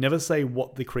 They never say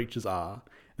what the creatures are.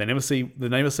 They never say.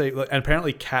 And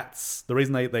apparently, cats. The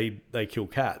reason they kill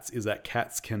cats is that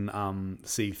cats can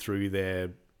see through their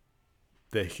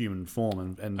human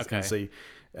form and see,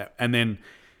 and then.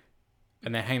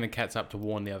 And they hang the cats up to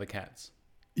warn the other cats.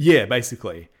 Yeah,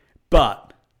 basically.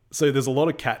 But so there's a lot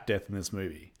of cat death in this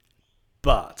movie,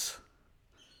 but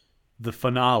the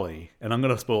finale, and I'm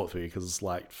gonna spoil it for you because it's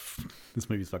like this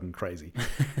movie's fucking crazy.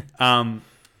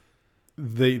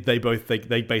 They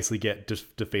basically get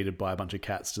defeated by a bunch of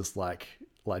cats, just like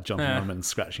jumping on them and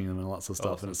scratching them and lots of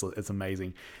stuff, awesome. and it's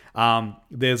amazing.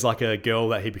 There's like a girl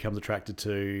that he becomes attracted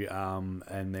to,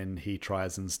 and then he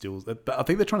tries and steals. But I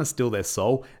think they're trying to steal their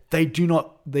soul. They do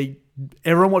not.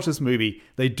 Everyone watch this movie.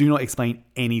 They do not explain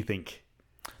anything.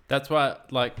 That's why,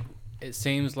 like, it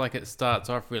seems like it starts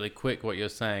off really quick. What you're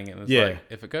saying, and it's like,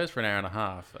 if it goes for an hour and a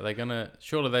half, are they gonna?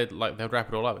 Surely they'll wrap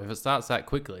it all up. If it starts that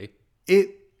quickly,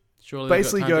 it surely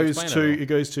basically goes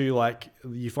to to like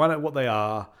you find out what they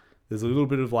are. There's a little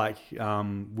bit of like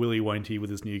Willy Wonky with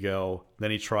this new girl.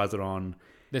 Then he tries it on.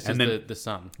 This and is then, the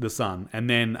son. The son, and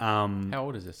then how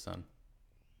old is this son?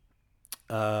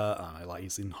 I don't know, like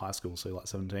he's in high school, so like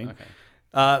 17. Okay.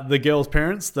 The girl's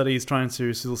parents that he's trying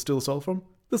to steal the soul from,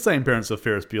 the same parents of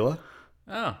Ferris Bueller.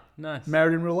 Oh, nice.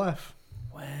 Married in real life.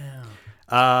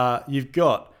 Wow. You've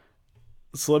got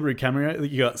celebrity cameo.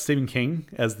 You got Stephen King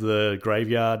as the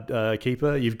graveyard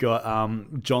keeper. You've got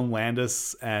John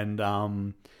Landis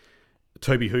and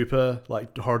Toby Hooper,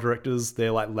 like horror directors.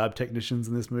 They're like lab technicians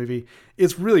in this movie.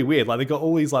 It's really weird. Like they got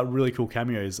all these like really cool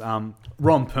cameos. Ron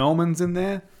Perlman's in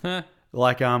there,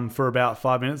 like for about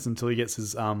 5 minutes until he gets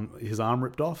his arm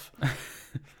ripped off.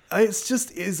 It's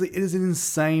just it is an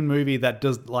insane movie that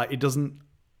does like it just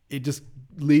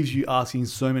leaves you asking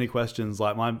so many questions.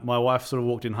 Like my wife sort of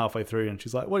walked in halfway through and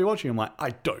she's like, "What are you watching?" I'm like, "I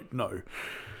don't know."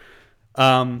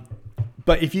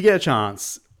 But if you get a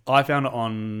chance, I found it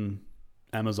on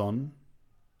Amazon.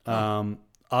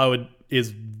 Is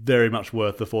very much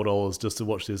worth the $4 just to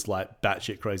watch this like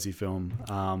batshit crazy film.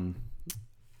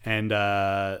 And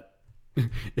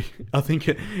I think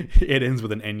it ends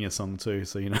with an Enya song too,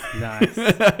 so you know. Nice.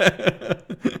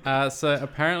 So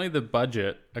apparently the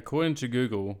budget, according to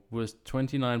Google, was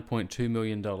 $29.2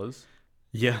 million.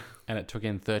 Yeah. and it took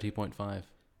in 30.5.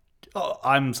 Oh,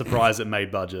 I'm surprised it made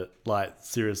budget. Like,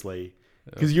 seriously.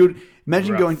 Because you'd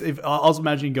imagine rough. if I was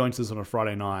imagining going to this on a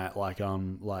Friday night,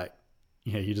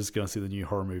 you're just going to see the new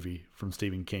horror movie from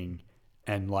Stephen King,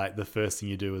 and like the first thing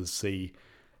you do is see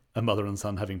a mother and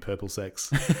son having purple sex,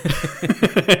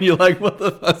 and you're like, what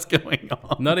the fuck's going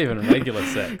on? Not even regular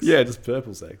sex. Yeah, just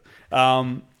purple sex.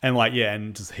 And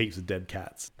just heaps of dead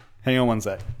cats. Hang on one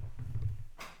sec.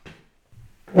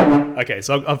 Okay,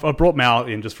 so I've brought Mal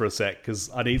in just for a sec because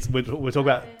we're talking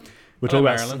about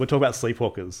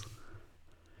Sleepwalkers.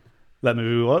 That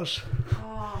movie we watched.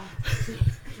 Oh.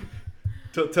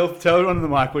 Tell everyone in the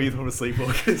mic what you thought of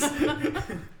Sleepwalkers.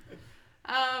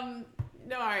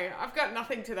 No, I've got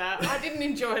nothing to that. I didn't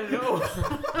enjoy it at all.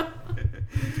 What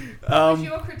was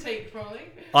your critique, Paulie?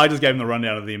 I just gave him the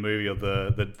rundown of the movie of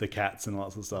the cats and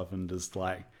lots of stuff, and just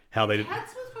like how they did.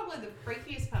 Cats was probably the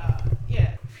freakiest part.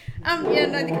 Yeah.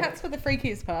 The cats were the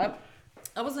freakiest part.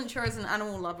 I wasn't sure as an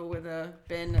animal lover whether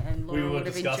Ben and Laura We were would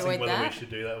have discussing enjoyed whether that. we should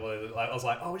do that. I was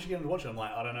like, oh, we should get them to watch it. I'm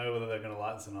like, I don't know whether they're going to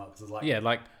like this or not. Because it's like, Yeah,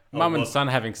 like mum and son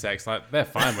having sex, like they're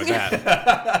fine with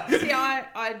that. See,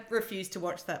 I refused to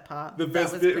watch that part. The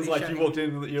best bit was like you walked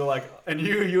in, you're like, and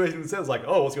you even said, like,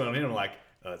 oh, what's going on here? And I'm like,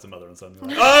 oh, it's a mother and son. You're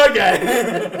like, oh,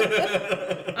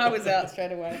 okay. I was out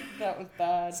straight away. That was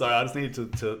bad. So I just needed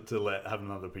to have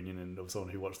another opinion of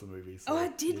someone who watched the movie. So, I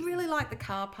did really like the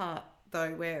car part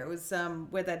though, where it was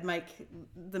where they'd make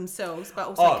themselves, but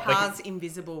also cars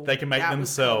invisible. They can make That was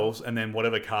themselves, and then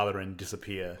whatever car they're in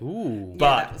disappear. Ooh, but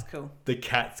yeah, that was cool. The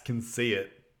cats can see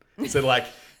it. So like,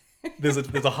 there's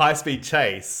a high speed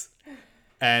chase,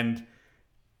 and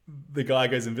the guy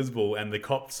goes invisible, and the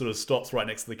cop sort of stops right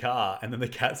next to the car, and then the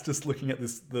cat's just looking at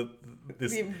this The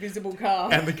invisible car.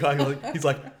 and the guy he's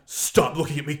like, "Stop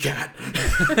looking at me, cat!"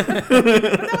 But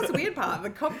that was the weird part. The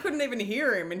cop couldn't even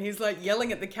hear him, and he's like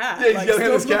yelling at the cat. Yeah, he's like, yelling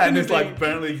at this "Stop cat, and looking it's at like me."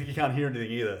 apparently you can't hear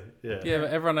anything either. Yeah, yeah, but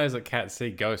everyone knows that cats see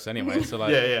ghosts anyway. So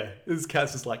like, yeah. This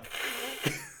cat's just like,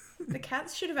 The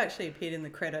cats should have actually appeared in the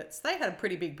credits. They had a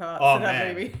pretty big part oh for that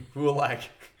man, movie. we were like.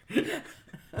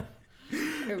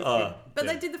 It was good. But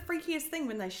they did the freakiest thing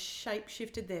when they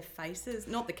shape-shifted their faces.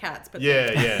 Not the cats, but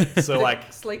Yeah. So the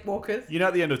like sleepwalkers. You know,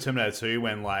 at the end of Terminator 2,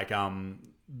 when like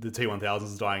the T-1000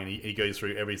 is dying and he goes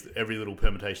through every little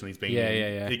permutation he's been in.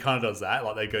 Yeah. He kind of does that.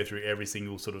 Like they go through every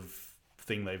single sort of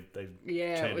thing they've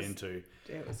turned into.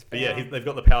 It was But yeah, they've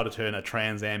got the power to turn a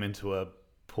Trans Am into a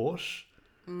Porsche.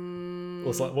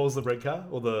 Or what was the red car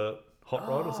or the Hot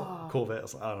Rod or something? Corvette or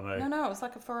something? I don't know. No, it was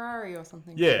like a Ferrari or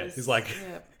something. Yeah, it's like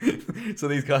so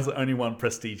these guys are only one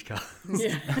prestige car.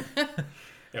 Yeah. Anyway.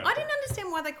 I didn't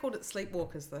understand why they called it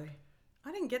Sleepwalkers though.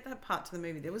 I didn't get that part to the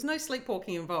movie. There was no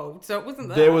sleepwalking involved, so it wasn't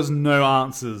that. There was no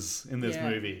answers in this Yeah.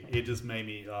 movie. It just made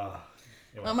me.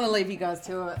 Anyway. I'm going to leave you guys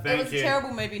to it. Thank It was you. a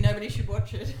terrible movie. Nobody should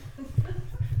watch it.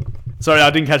 Sorry, I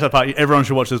didn't catch that part. Everyone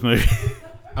should watch this movie.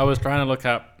 I was trying to look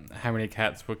up how many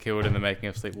cats were killed in the making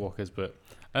of Sleepwalkers, but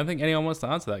I don't think anyone wants to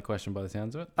answer that question by the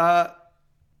sounds of it.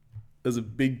 There's a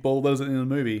big bulldozer in the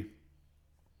movie.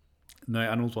 No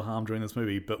animals were harmed during this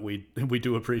movie, but we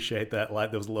do appreciate that.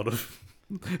 Like there was a lot of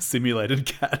simulated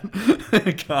cat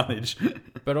carnage.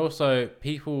 But also,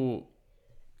 people.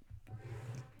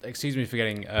 Excuse me for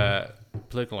getting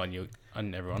political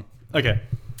on everyone. Okay.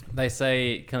 They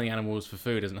say killing animals for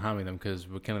food isn't harming them because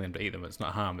we're killing them to eat them. It's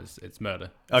not harm. It's murder.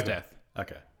 It's death.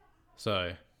 Okay.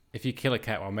 So if you kill a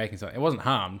cat while making something, it wasn't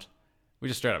harmed. We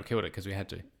just straight up killed it because we had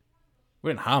to. We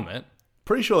didn't harm it.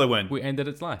 Pretty sure they weren't. We ended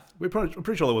its life. I'm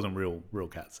pretty sure there wasn't real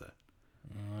cats there.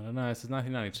 I don't know. This is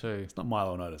 1992. It's not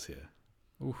Milo and Otis here.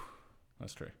 Oof,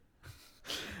 that's true.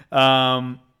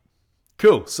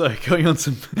 Cool. So going on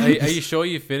some. Are you sure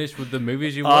you finished with the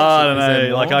movies you watched? I don't Is there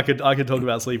know. Like more? I could talk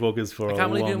about Sleepwalkers for a long time. I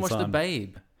can't believe you didn't watch The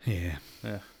Babe. Yeah.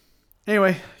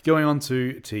 Anyway, going on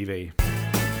to TV.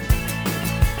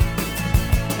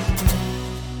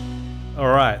 All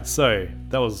right. So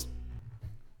that was.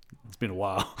 It's been a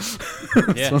while.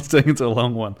 Yeah. So it's turning into a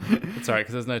long one. It's alright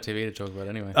because there's no TV to talk about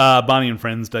anyway. Barney and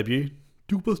Friends debut.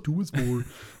 2 + 2 is 4.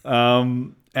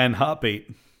 And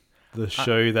Heartbeat, the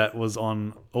show that was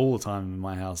on all the time in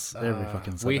my house every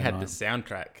fucking Sunday we had night. the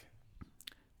soundtrack.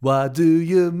 Why do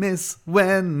you miss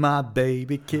when my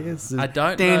baby kisses? I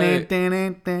don't know. I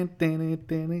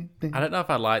don't know if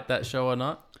I liked that show or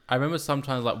not. I remember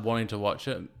sometimes like wanting to watch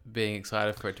it, being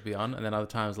excited for it to be on, and then other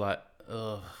times like,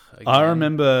 ugh. Again. I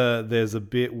remember there's a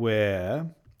bit where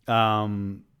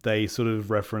they sort of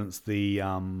reference the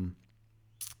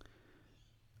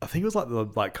I think it was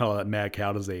like kind of like mad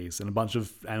cow disease, and a bunch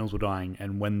of animals were dying.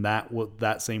 And when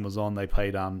that scene was on, they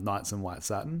played Nights in White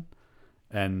Satin,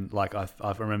 and like I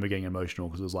remember getting emotional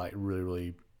because it was like really,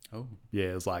 really,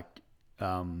 it was like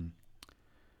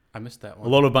I missed that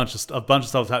one. A bunch of stuff.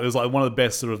 It was like one of the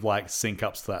best sort of like sync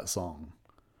ups to that song,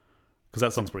 because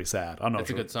that song's pretty sad. I'm not It's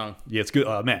sure. a good song. Yeah, it's good.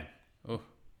 Oh man, Oh,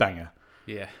 banger.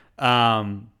 yeah.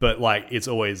 But like it's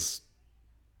always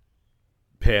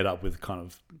paired up with kind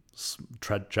of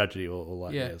tragedy or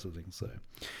like sort of thing. So,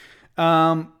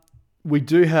 we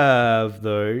do have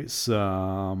though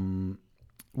some.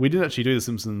 We did actually do The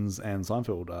Simpsons and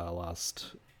Seinfeld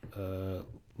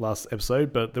last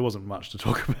episode, but there wasn't much to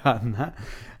talk about in that.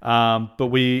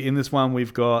 But in this one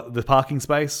we've got The Parking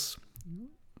Space,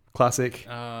 classic.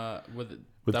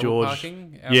 With George.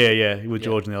 Parking? With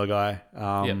George and the other guy.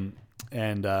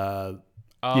 And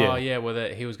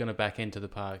whether he was going to back into the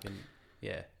park and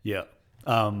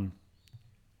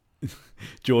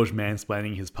George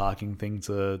mansplaining his parking thing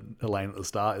to Elaine at the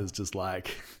start is just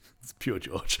like, it's pure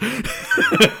George.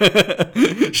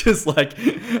 Just like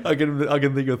I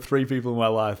can think of 3 people in my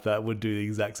life that would do the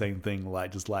exact same thing.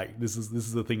 Like just like this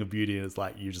is a thing of beauty, and it's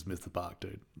like you just missed the park,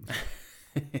 dude.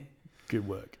 Good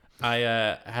work. I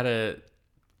had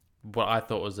what I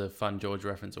thought was a fun George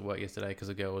reference at work yesterday because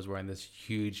a girl was wearing this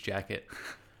huge jacket,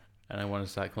 and I wanted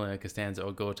to start calling her Costanza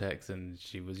or Gore-Tex, and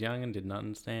she was young and did not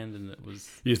understand, and it was.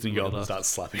 You just didn't go up and start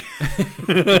slapping.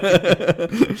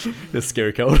 It's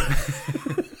scary cold.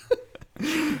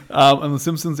 On The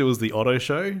Simpsons, it was the Otto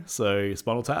Show, so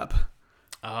Spinal Tap.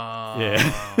 Oh.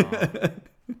 Yeah.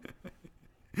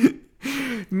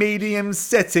 Medium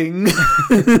setting.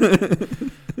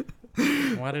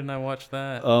 Why didn't I watch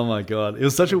that? Oh my god, it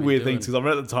was such a weird thing because I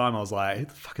remember at the time I was like, "Who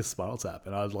the fuck is Spinal Tap?"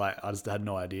 And I was like, I just had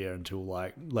no idea until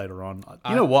like later on.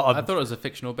 You know what? I thought it was a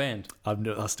fictional band.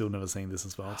 I've still never seen This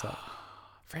is Spinal Tap.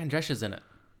 Fran Drescher's in it.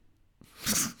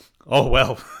 Oh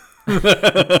well.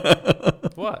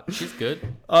 What? She's good.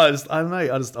 I don't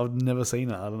know. I've never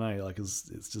seen it. I don't know. Like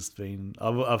it's just been.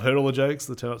 I've heard all the jokes,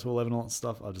 the Turn Up to 11, all that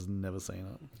stuff. I've just never seen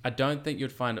it. I don't think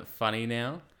you'd find it funny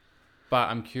now, but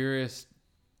I'm curious.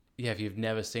 Yeah, if you've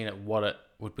never seen it, what it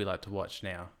would be like to watch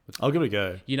now. I'll give it a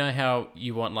go. You know how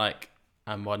you want like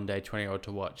a modern day 20-year-old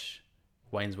to watch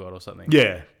Wayne's World or something?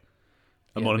 Yeah.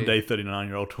 A modern day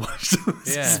 39-year-old to watch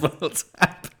Spinal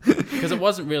Tap. Because it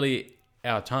wasn't really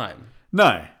our time.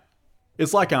 No.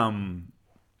 It's like someone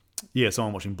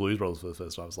watching Blues Brothers for the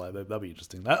first time. It's like that'd be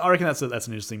interesting. I reckon that's an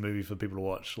interesting movie for people to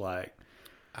watch. Like,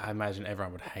 I imagine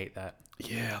everyone would hate that.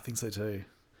 Yeah, I think so too.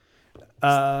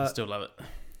 Still love it.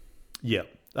 Yeah.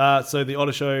 So the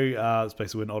Otto Show is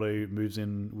basically when Otto moves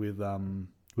in with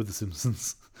the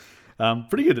Simpsons.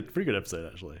 Pretty good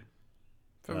episode actually.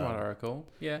 From what I recall,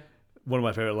 yeah. One of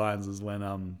my favorite lines is when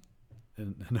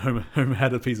and Homer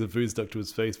had a piece of food stuck to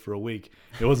his face for a week.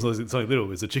 It wasn't something little; it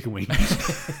was a chicken wing.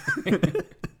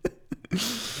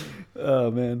 Oh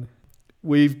man,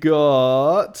 we've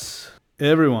got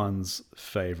everyone's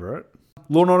favorite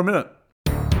Law and Order Minute.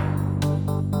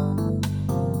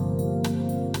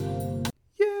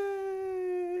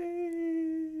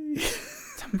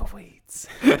 Tumbleweeds.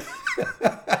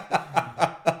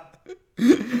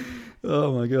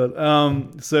 Oh my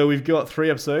god. So we've got 3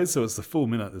 episodes, so it's the full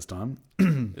minute this time.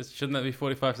 Shouldn't that be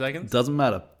 45 seconds? Doesn't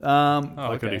matter. I can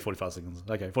okay. do 45 seconds.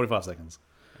 Okay, 45 seconds.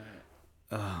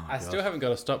 Oh, I still haven't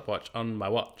got a stopwatch on my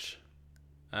watch.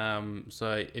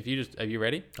 So are you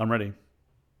ready? I'm ready.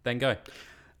 Then go.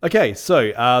 Okay,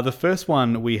 so the first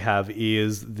one we have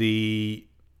is the.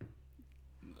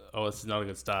 Oh, it's not a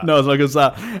good start. No, it's not a good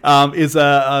start. Is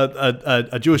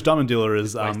a Jewish diamond dealer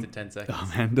is wasted 10 seconds.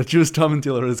 Oh man, the Jewish diamond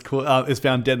dealer is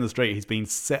found dead in the street. He's been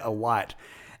set alight,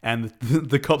 and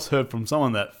the cops heard from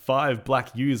someone that 5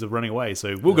 black youths are running away.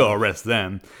 So we'll go arrest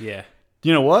them. Yeah.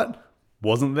 You know what?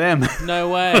 Wasn't them. No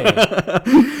way.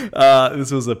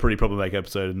 This was a pretty problematic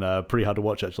episode and pretty hard to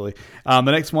watch, actually. The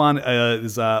next one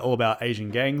is all about Asian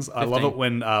gangs. 15. I love it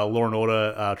when Law and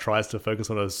Order tries to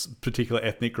focus on a particular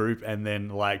ethnic group and then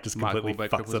like just completely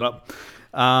fucks it up.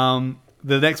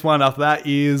 The next one after that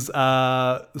is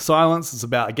Silence. It's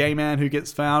about a gay man who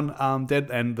gets found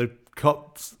dead, and the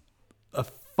cops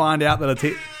find out that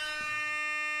it's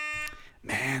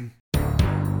man.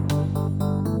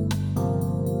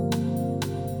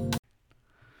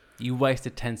 You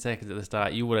wasted 10 seconds at the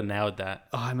start. You would have nailed that.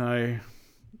 I know.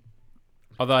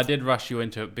 Although I did rush you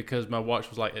into it because my watch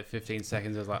was like at 15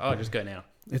 seconds. I was like, oh, just go now.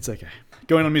 It's okay.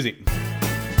 Going on music.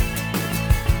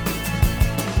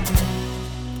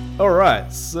 All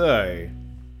right, so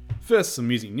first some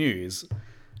music news.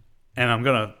 And I'm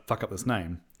going to fuck up this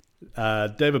name.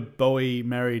 David Bowie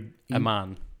married...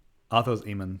 Aman. I thought it was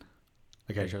Eamon.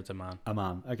 Okay. Pretty sure it's Aman.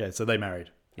 Aman. Okay, so they married.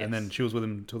 Yes. And then she was with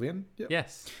him till the end? Yep.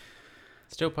 Yes.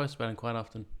 Still post about him quite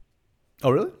often.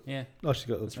 Oh, really? Yeah. Oh, she's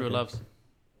got... It's real loves.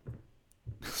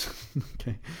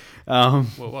 Okay. Well,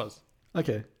 it was.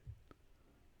 Okay.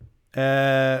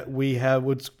 We have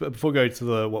before we go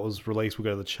to what was released, we'll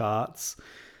go to the charts.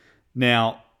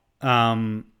 Now,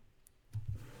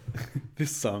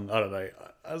 this song, I don't know.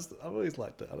 I've always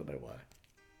liked it. I don't know why.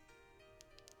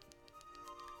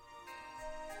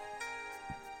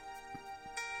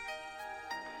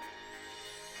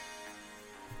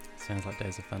 Sounds like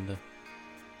Days of Thunder.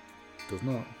 Does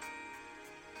not.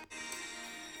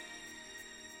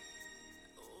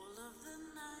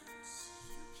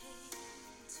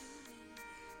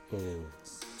 Oh.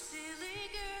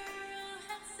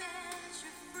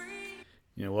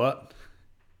 You know what?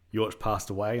 Yorch passed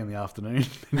away in the afternoon.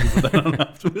 You put that on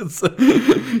afterwards.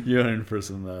 You're in for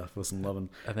some loving.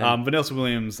 Vanessa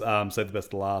Williams, Save the Best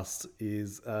to Last,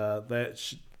 is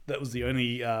that was the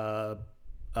only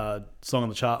song on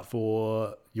the chart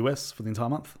for US for the entire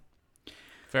month.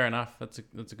 Fair enough. That's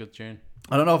a good tune.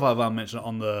 I don't know if I've mentioned it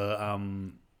on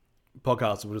the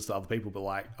podcast or just to other people, but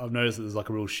like I've noticed that there's like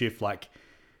a real shift. Like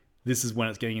this is when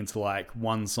it's getting into like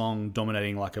one song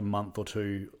dominating like a month or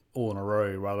two all in a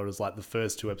row, rather as like the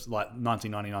first two episodes, like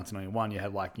 1990, 1991, you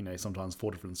had like, you know, sometimes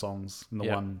 4 different songs in the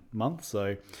one month. So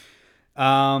is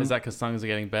that because songs are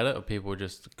getting better or people are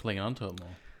just clinging onto it more?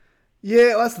 Yeah,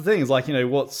 well, that's the thing. Is like, you know,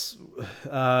 what's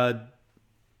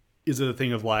is it a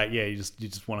thing of like, yeah, you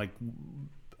just want to,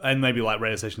 and maybe like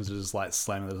radio stations are just like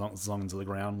slamming the song into the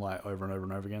ground like over and over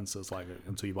and over again. So it's like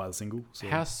until you buy the single. So.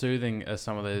 How soothing are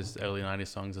some of those early 90s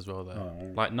songs as well, though?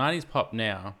 Oh. Like 90s pop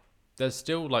now, there's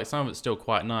still like some of it's still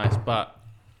quite nice, but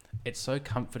it's so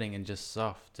comforting and just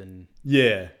soft and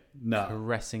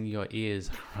caressing your ears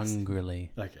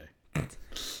hungrily. Okay.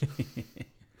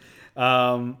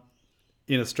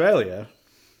 In Australia.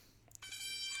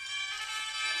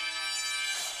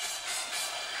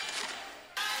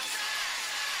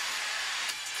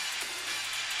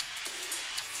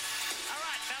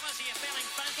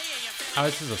 Oh,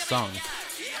 this is a song. Alright,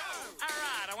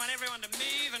 I want everyone to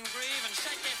move and groove and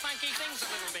shake their funky things a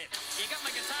little bit. You got my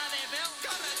guitar there, Bill?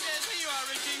 Got it, yes, here you are,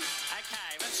 Richie.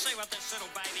 Okay, let's see what this little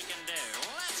baby can do.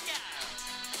 Let's go.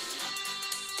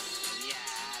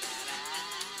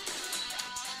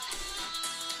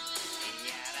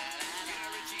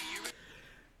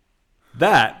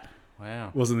 That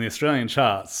was in the Australian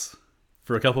charts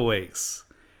for a couple of weeks.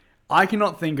 I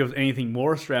cannot think of anything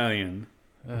more Australian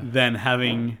than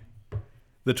having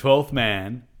the 12th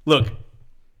Man. Look,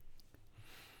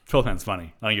 12th Man's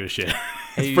funny. I don't give a shit.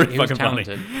 It's pretty fucking funny.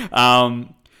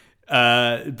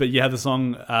 But you have the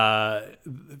song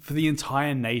for the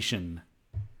entire nation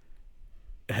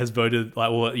has voted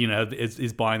like, well, you know,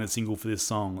 is buying the single for this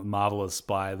song, "Marvelous"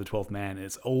 by the 12th Man.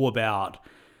 It's all about.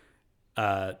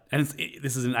 And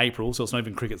this is in April, so it's not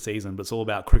even cricket season, but it's all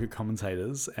about cricket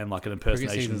commentators and like an impersonation.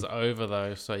 Cricket season's over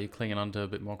though, so you're clinging on to a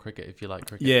bit more cricket if you like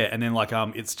cricket. Yeah, and then like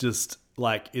it's just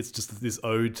this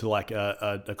ode to like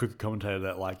a cricket commentator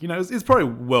that like, you know, is probably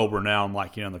well renowned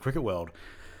like, you know, in the cricket world.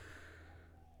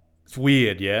 It's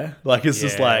weird, yeah. Like it's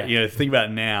just like, you know, think about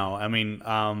it now. I mean,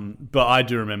 but I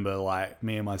do remember like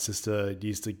me and my sister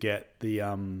used to get the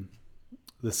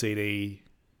CD.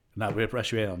 No, we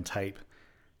actually had it on tape.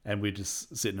 And we'd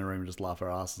just sit in a room and just laugh our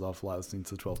asses off like listening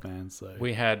to the 12th Man. So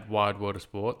we had Wide World of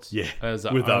Sports. Yeah,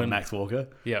 with Max Walker.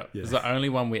 Yeah, it was the only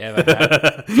one we ever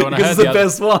had. So when I heard it's the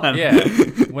best one. Yeah.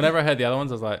 Whenever I heard the other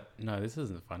ones, I was like, no, this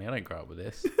isn't funny. I don't grow up with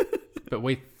this. But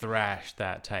we thrashed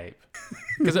that tape.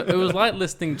 Because it was like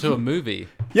listening to a movie.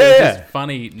 Yeah, it was just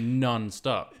funny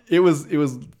non-stop. It was...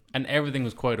 And everything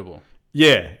was quotable.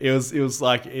 Yeah, it was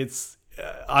like, it's...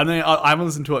 I mean, I haven't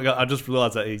listened to it. I just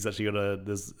realised that he's actually got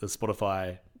there's a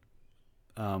Spotify...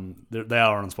 they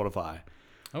are on Spotify.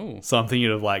 Oh. So I'm thinking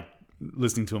of like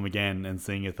listening to them again and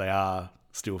seeing if they are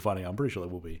still funny. I'm pretty sure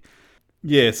they will be.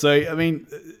 Yeah, so I mean,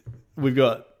 we've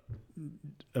got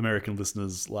American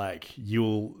listeners like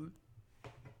you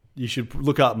should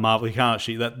look up Marvel. You can't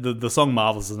actually the song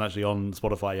Marvelous isn't actually on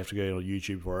Spotify. You have to go on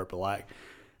YouTube for it. But like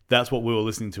that's what we were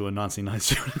listening to in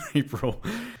 1997 in April.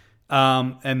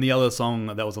 And the other song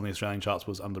that was on the Australian charts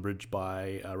was Under the Bridge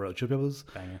by Red Hot Chili Peppers.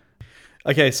 Banger.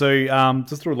 Okay, so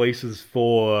just the releases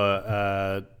for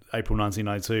April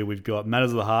 1992, we've got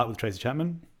Matters of the Heart with Tracy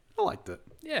Chapman. I liked it.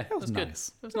 Yeah, that was nice.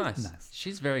 Good. That was nice.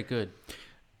 She's very good.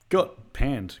 Got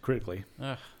panned critically.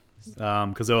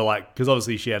 Because they were like, because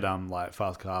obviously she had like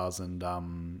Fast Cars and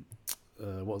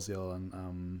what was the other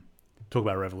one? Talk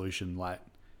About Revolution. Like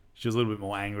she was a little bit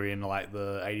more angry in like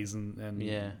the 80s and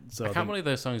yeah. So I can't believe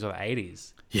those songs are the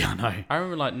 80s. Yeah, I know. I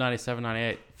remember like 97,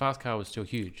 98. Fast Car was still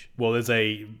huge. Well, there's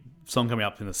a song coming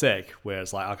up in a sec where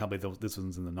it's like, I can't believe this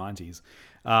one's in the 90s.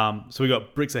 So we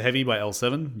got Bricks Are Heavy by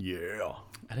L7. Yeah.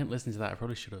 I didn't listen to that. I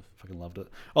probably should have. Fucking loved it.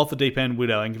 Off the Deep End,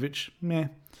 Weird Al Yankovic. Meh.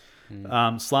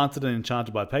 Slanted and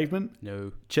Enchanted by Pavement.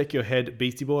 No. Check Your Head,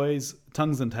 Beastie Boys.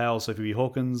 Tongues and Tails, Sophie B.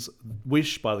 Hawkins.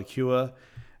 Wish by The Cure.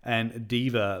 And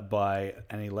Diva by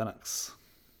Annie Lennox.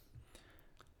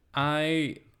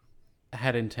 I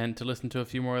had intent to listen to a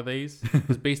few more of these.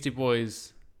 Because Beastie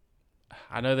Boys,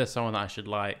 I know there's someone that I should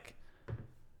like.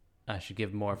 I should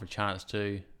give more of a chance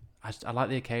to. I like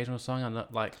the occasional song. I'm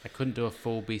not like I couldn't do a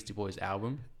full Beastie Boys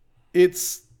album.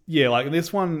 It's like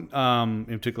this one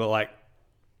in particular. Like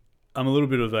I'm a little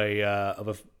bit of I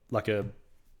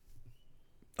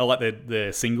like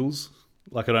their singles.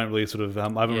 Like I don't really sort of I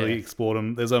haven't really explored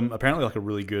them. There's apparently like a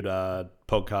really good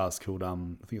podcast called I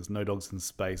think it's No Dogs in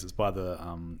Space. It's by the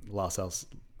last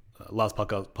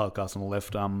podcast on the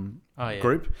left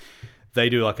group. They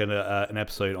do like an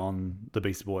episode on the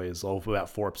Beastie Boys, or about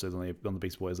 4 episodes on the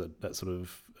Beastie Boys that sort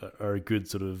of are a good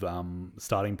sort of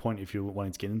starting point if you're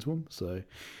wanting to get into them. So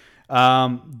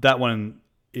that one,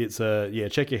 it's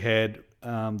Check Your Head.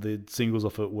 The singles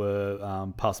off it were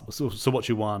So What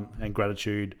You Want and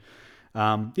Gratitude.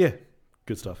 Good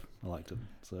stuff. I liked it.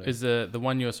 So is the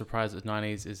one you were surprised at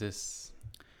 90s? Is this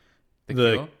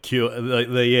the Cure?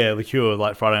 The Cure,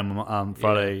 like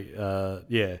Friday.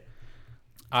 Yeah.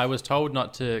 I was told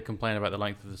not to complain about the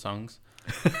length of the songs.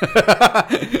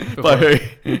 By who?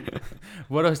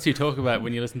 What else do you talk about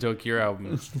when you listen to a Cure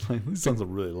album? These songs are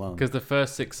really long. Because the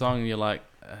first 6 songs, you're like,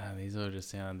 these all just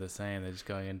sound the same. They're just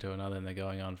going into another and they're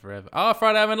going on forever. Oh,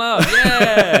 Friday I'm in Love.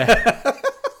 Yeah.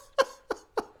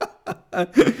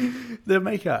 They're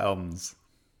makeout albums.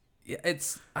 Yeah,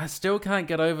 I still can't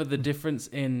get over the difference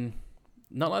in,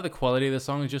 not like the quality of the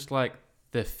songs, just like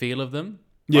the feel of them.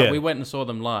 Yeah. Like we went and saw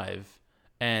them live.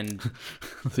 And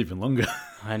it's even longer.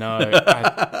 I know.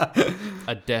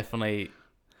 I definitely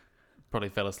probably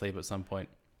fell asleep at some point.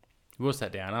 We all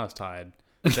sat down. I was tired.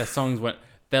 Their songs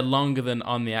they're longer than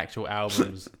on the actual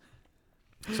albums.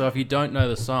 So if you don't know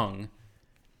the song,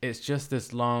 it's just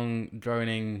this long,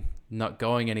 droning, not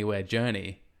going anywhere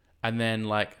journey. And then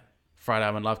like Friday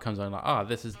I'm in Love comes on, like,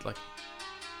 this is like.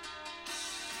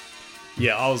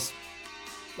 Yeah, I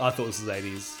thought this was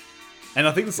 80s. And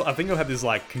I think I've had this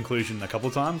like conclusion a couple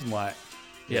of times. I'm like,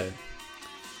 yeah.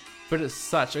 But it's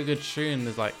such a good tune.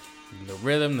 There's like the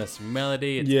rhythm, this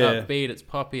melody. It's upbeat. It's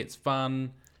poppy. It's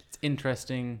fun. It's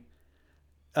interesting.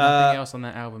 Nothing else on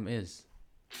that album is.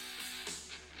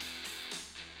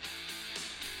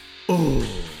 Oh,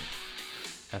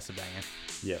 that's a banger.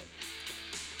 Yeah.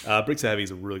 Bricks Are Heavy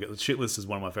is a really good. The Shit List is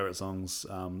one of my favorite songs.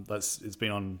 It's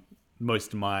been on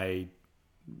most of my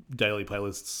daily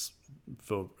playlists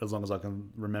for as long as I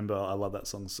can remember. I love that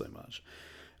song so much.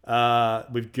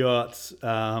 We've got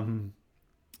Damn,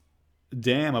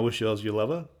 I Wish I Was Your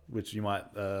Lover, which you might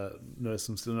notice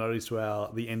some similarities to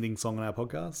the ending song on our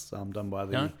podcast, done by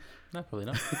No, probably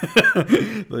not.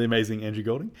 the amazing Andrew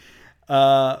Golding.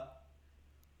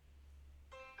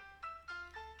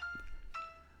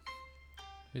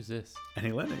 Who's this?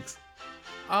 Annie Lennox.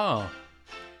 Oh,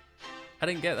 I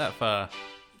didn't get that far.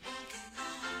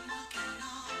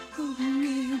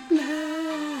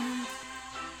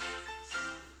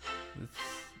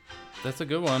 That's a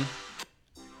good one.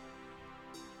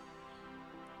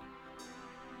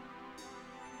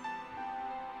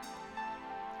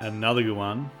 Another good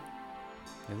one.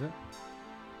 Is it?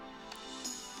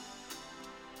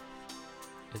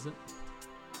 Is it?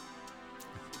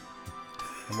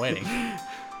 I'm waiting.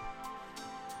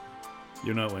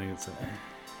 You're not waiting. It's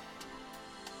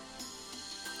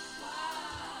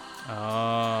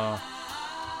Oh.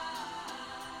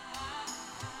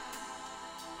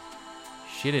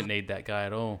 She didn't need that guy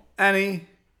at all. Annie,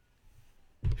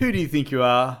 who do you think you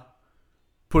are?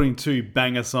 Putting 2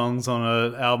 banger songs on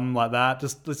an album like that,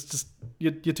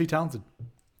 you're too talented.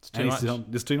 It's too much.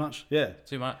 Just too much. Yeah,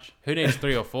 too much. Who needs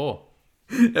 3 or 4?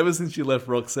 Ever since you left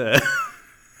Roxette.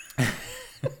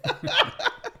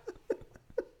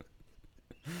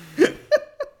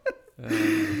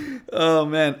 Oh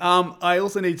man. I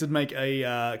also need to make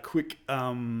a quick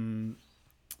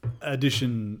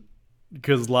addition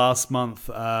because last month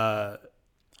I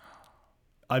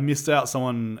missed out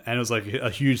someone, and it was like a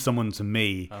huge someone to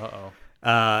me.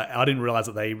 I didn't realize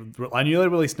that I knew they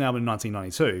released an album in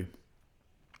 1992,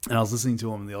 and I was listening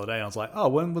to them the other day, and I was like, oh,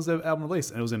 when was their album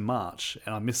released? And it was in March,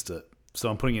 and I missed it, so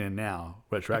I'm putting it in now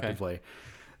retroactively. Okay.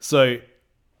 So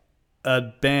a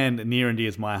band near and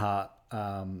dear to my heart,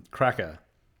 Cracker.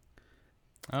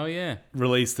 Oh yeah,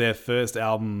 released their first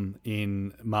album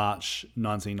in March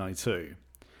 1992.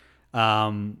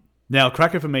 Now,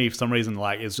 Cracker for me, for some reason,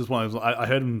 like it's just one of those. I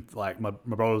heard them, like my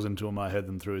brother was into them. I heard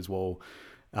them through his wall.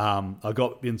 I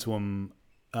got into them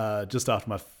just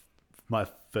after my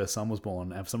first son was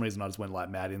born, and for some reason I just went like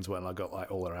mad into it, and I got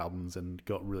like all their albums and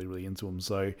got really, really into them.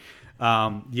 So,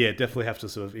 yeah, definitely have to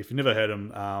sort of, if you've never heard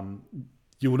them,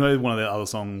 you will know one of their other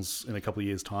songs in a couple of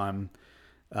years' time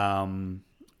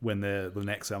when the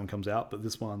next album comes out. But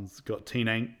this one's got Teen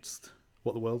Angst,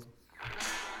 What the World.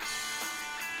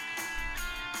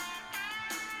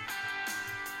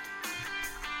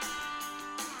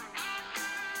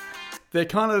 They're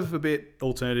kind of a bit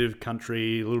alternative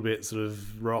country, a little bit sort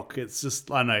of rock. It's just,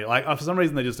 I don't know, like for some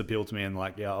reason they just appeal to me, and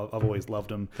like, yeah, I've always loved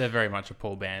them. They're very much a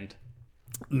Paul band.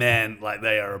 Man, like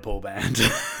they are a Paul band.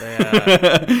 They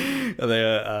are. They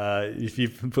are. If you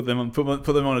put them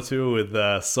on a tour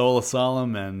with Soul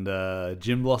Asylum and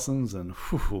Gin Blossoms, and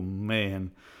whew,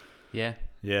 man, yeah,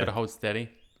 yeah, gotta hold steady.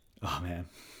 Oh man,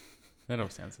 that all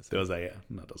sounds the same. There was a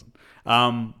no, it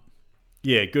doesn't.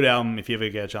 Yeah, good album if you ever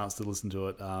get a chance to listen to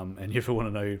it. And if you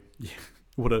want to know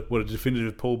what a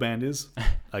definitive Paul band is,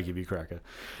 I give you Cracker.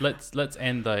 Let's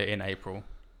end though in April,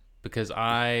 because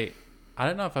I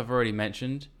don't know if I've already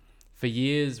mentioned, for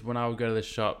years when I would go to the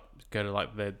shop, go to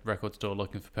like the record store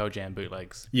looking for Pearl Jam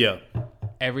bootlegs. Yeah.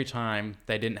 Every time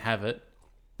they didn't have it,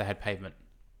 they had Pavement.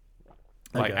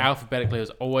 Like Okay. alphabetically, it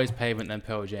was always Pavement then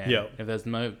Pearl Jam. Yeah. If there's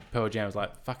no Pearl Jam, it was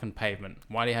like fucking Pavement.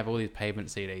 Why do you have all these Pavement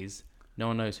CDs? No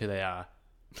one knows who they are.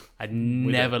 I'd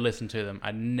never listened to them.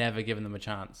 I'd never given them a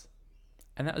chance.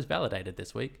 And that was validated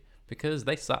this week because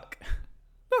they suck.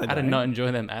 No, I did not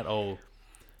enjoy them at all.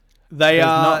 There's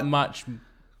not much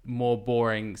more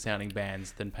boring sounding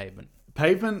bands than Pavement.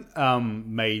 Pavement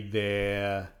made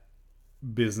their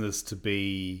business to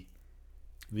be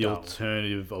the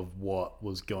alternative of what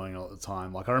was going on at the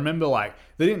time. Like I remember, like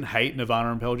they didn't hate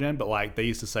Nirvana and Pearl Jam, but like they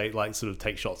used to say, like, sort of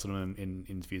take shots at them in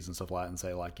interviews and stuff like that, and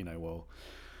say like, you know, well,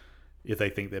 if they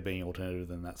think they're being alternative,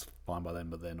 then that's fine by them,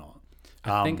 but they're not.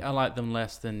 I think I like them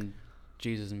less than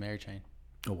Jesus and Mary Chain.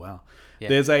 Oh wow! Yeah.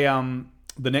 There's a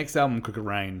the next album, Crooked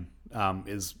Rain,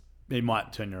 is. It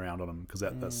might turn you around on them because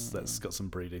that's got some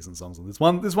pretty decent songs on this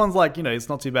one. This one's like, you know, it's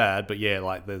not too bad, but yeah,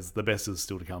 like there's the best is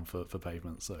still to come for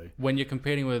Pavement. So when you're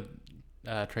competing with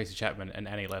Tracy Chapman and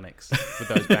Annie Lennox with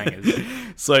those bangers,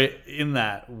 so in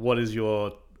that, what is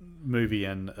your movie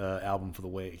and album for the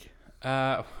week?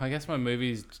 I guess my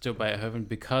movie's still Beethoven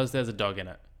because there's a dog in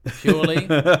it. Purely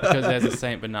because there's a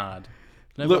Saint Bernard.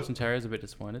 No, Boston Terrier's a bit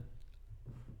disappointed.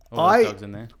 All those dogs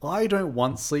in there. I don't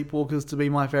want Sleepwalkers to be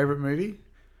my favorite movie.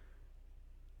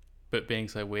 But being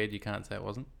so weird, you can't say it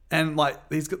wasn't. And like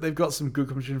they've got some good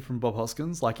competition from Bob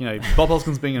Hoskins. Like, you know, Bob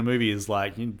Hoskins being in a movie is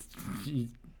like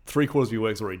 3/4 of your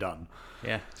work's already done.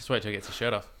 Yeah, just wait till he gets his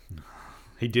shirt off.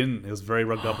 He didn't. He was very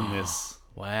rugged up in this.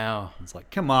 Wow. It's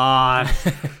like, come on.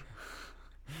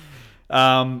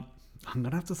 I'm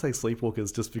gonna have to say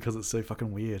Sleepwalkers just because it's so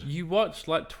fucking weird. You watched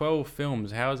like 12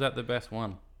 films. How is that the best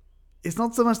one? It's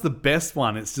not so much the best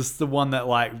one. It's just the one that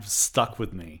like stuck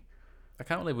with me. I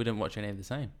can't believe we didn't watch any of the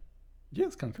same. Yeah,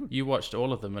 it's kind of cool. You watched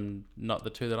all of them and not the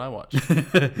two that I watched.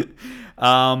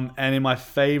 And in my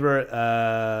favorite,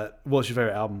 what's your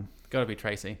favorite album? Gotta be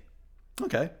Tracy.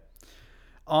 Okay.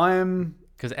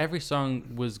 Because every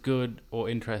song was good or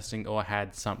interesting or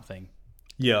had something.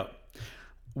 Yeah.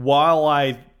 While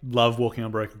I love Walking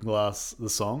on Broken Glass, the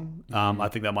song, I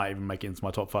think that might even make it into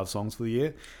my top 5 songs for the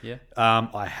year. Yeah.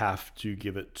 I have to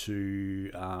give it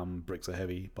to Bricks Are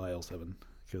Heavy by L7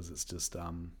 because it's just,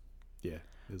 yeah.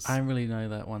 I don't really know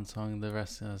that one song. The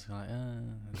rest, I was like,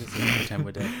 just pretend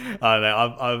we're dead. I don't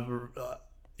know.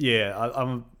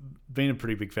 I've been a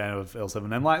pretty big fan of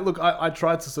L7, and like, look, I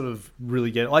tried to sort of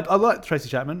really get like I liked Tracy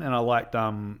Chapman, and I liked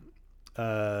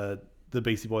the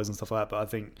Beastie Boys and stuff like that. But I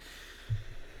think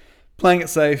playing it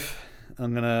safe,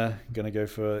 I'm gonna go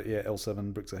for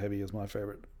L7 Bricks Are Heavy as my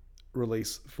favorite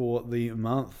release for the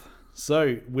month.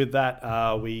 So with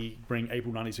that, we bring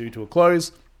April 92 to a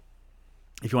close.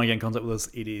 If you want to get in contact with us,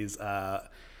 it is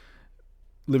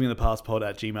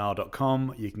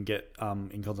livingthepastpod@gmail.com. You can get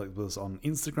in contact with us on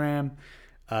Instagram.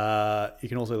 You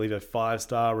can also leave a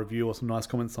 5-star review or some nice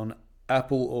comments on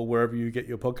Apple or wherever you get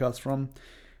your podcast from.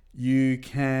 You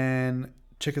can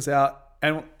check us out.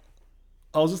 And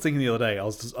I was just thinking the other day,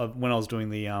 when I was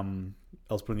doing the, I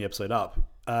was putting the episode up,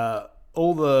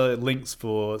 all the links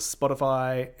for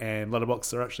Spotify and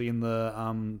Letterboxd are actually in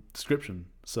the description.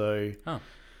 So...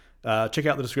 check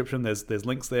out the description. There's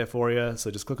links there for you. So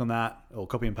just click on that or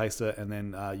copy and paste it, and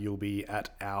then you'll be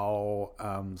at our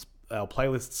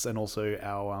playlists and also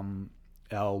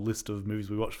our list of movies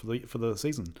we watched for the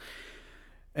season.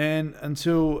 And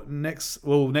until next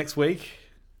week,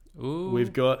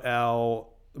 we've got our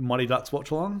Mighty Ducks watch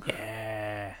along.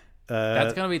 Yeah,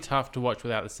 that's gonna be tough to watch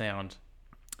without the sound.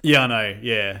 Yeah, I know.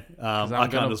 Yeah, I I'm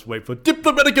can't just wait for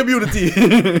diplomatic immunity.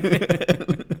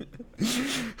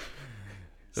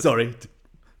 Sorry,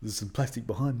 there's some plastic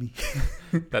behind me.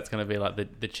 That's going to be like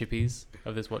the chippies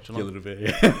of this watch along. A little bit,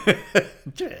 yeah.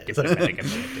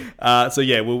 So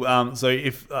yeah, well, so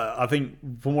if I think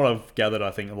from what I've gathered,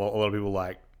 I think a lot of people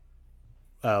like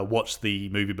watch the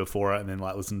movie before it and then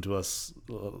like listen to us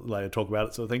later talk about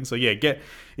it, sort of thing. So yeah,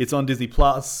 it's on Disney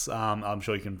Plus. I'm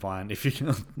sure you can find if you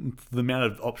can. The amount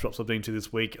of op shops I've been to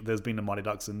this week, there's been a Mighty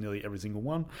Ducks in nearly every single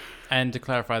one. And to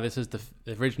clarify, this is the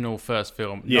original first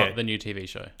film, not the new TV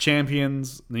show.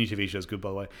 Champions, the new TV show is good, by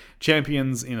the way.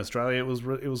 Champions in Australia,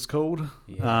 it was called.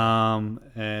 Yeah.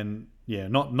 And yeah,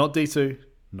 not D2,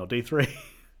 not D3.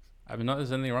 I mean, not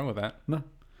there's anything wrong with that. No.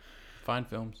 Fine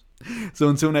films. So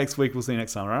until next week, we'll see you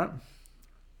next time, all right?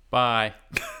 Bye.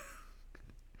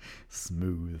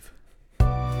 Smooth.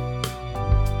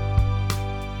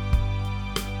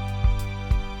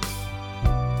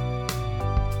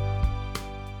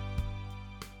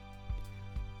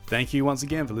 Thank you once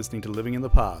again for listening to Living in the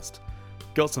Past.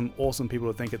 Got some awesome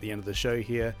people to thank at the end of the show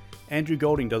here. Andrew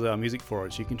Golding does our music for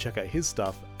us. You can check out his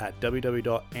stuff at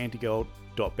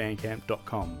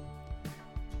www.antigold.bandcamp.com.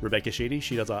 Rebecca Sheedy,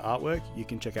 she does our artwork. You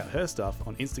can check out her stuff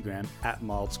on Instagram at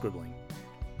Mild Scribbling.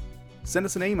 Send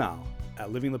us an email at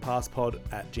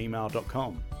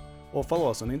livingthepastpod@gmail.com or follow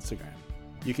us on Instagram.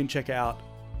 You can check out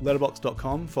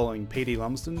letterboxd.com following PD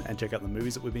Lumsden and check out the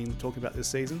movies that we've been talking about this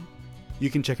season.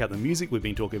 You can check out the music we've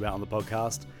been talking about on the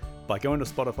podcast by going to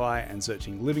Spotify and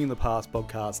searching Living in the Past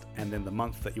podcast and then the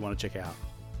month that you want to check out.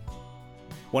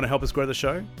 Want to help us grow the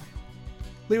show?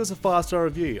 Leave us a 5-star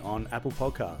review on Apple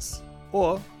Podcasts.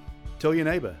 Or tell your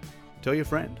neighbour, tell your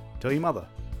friend, tell your mother.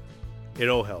 It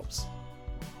all helps.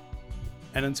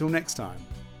 And until next time,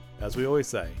 as we always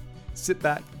say, sit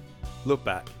back, look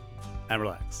back, and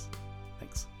relax.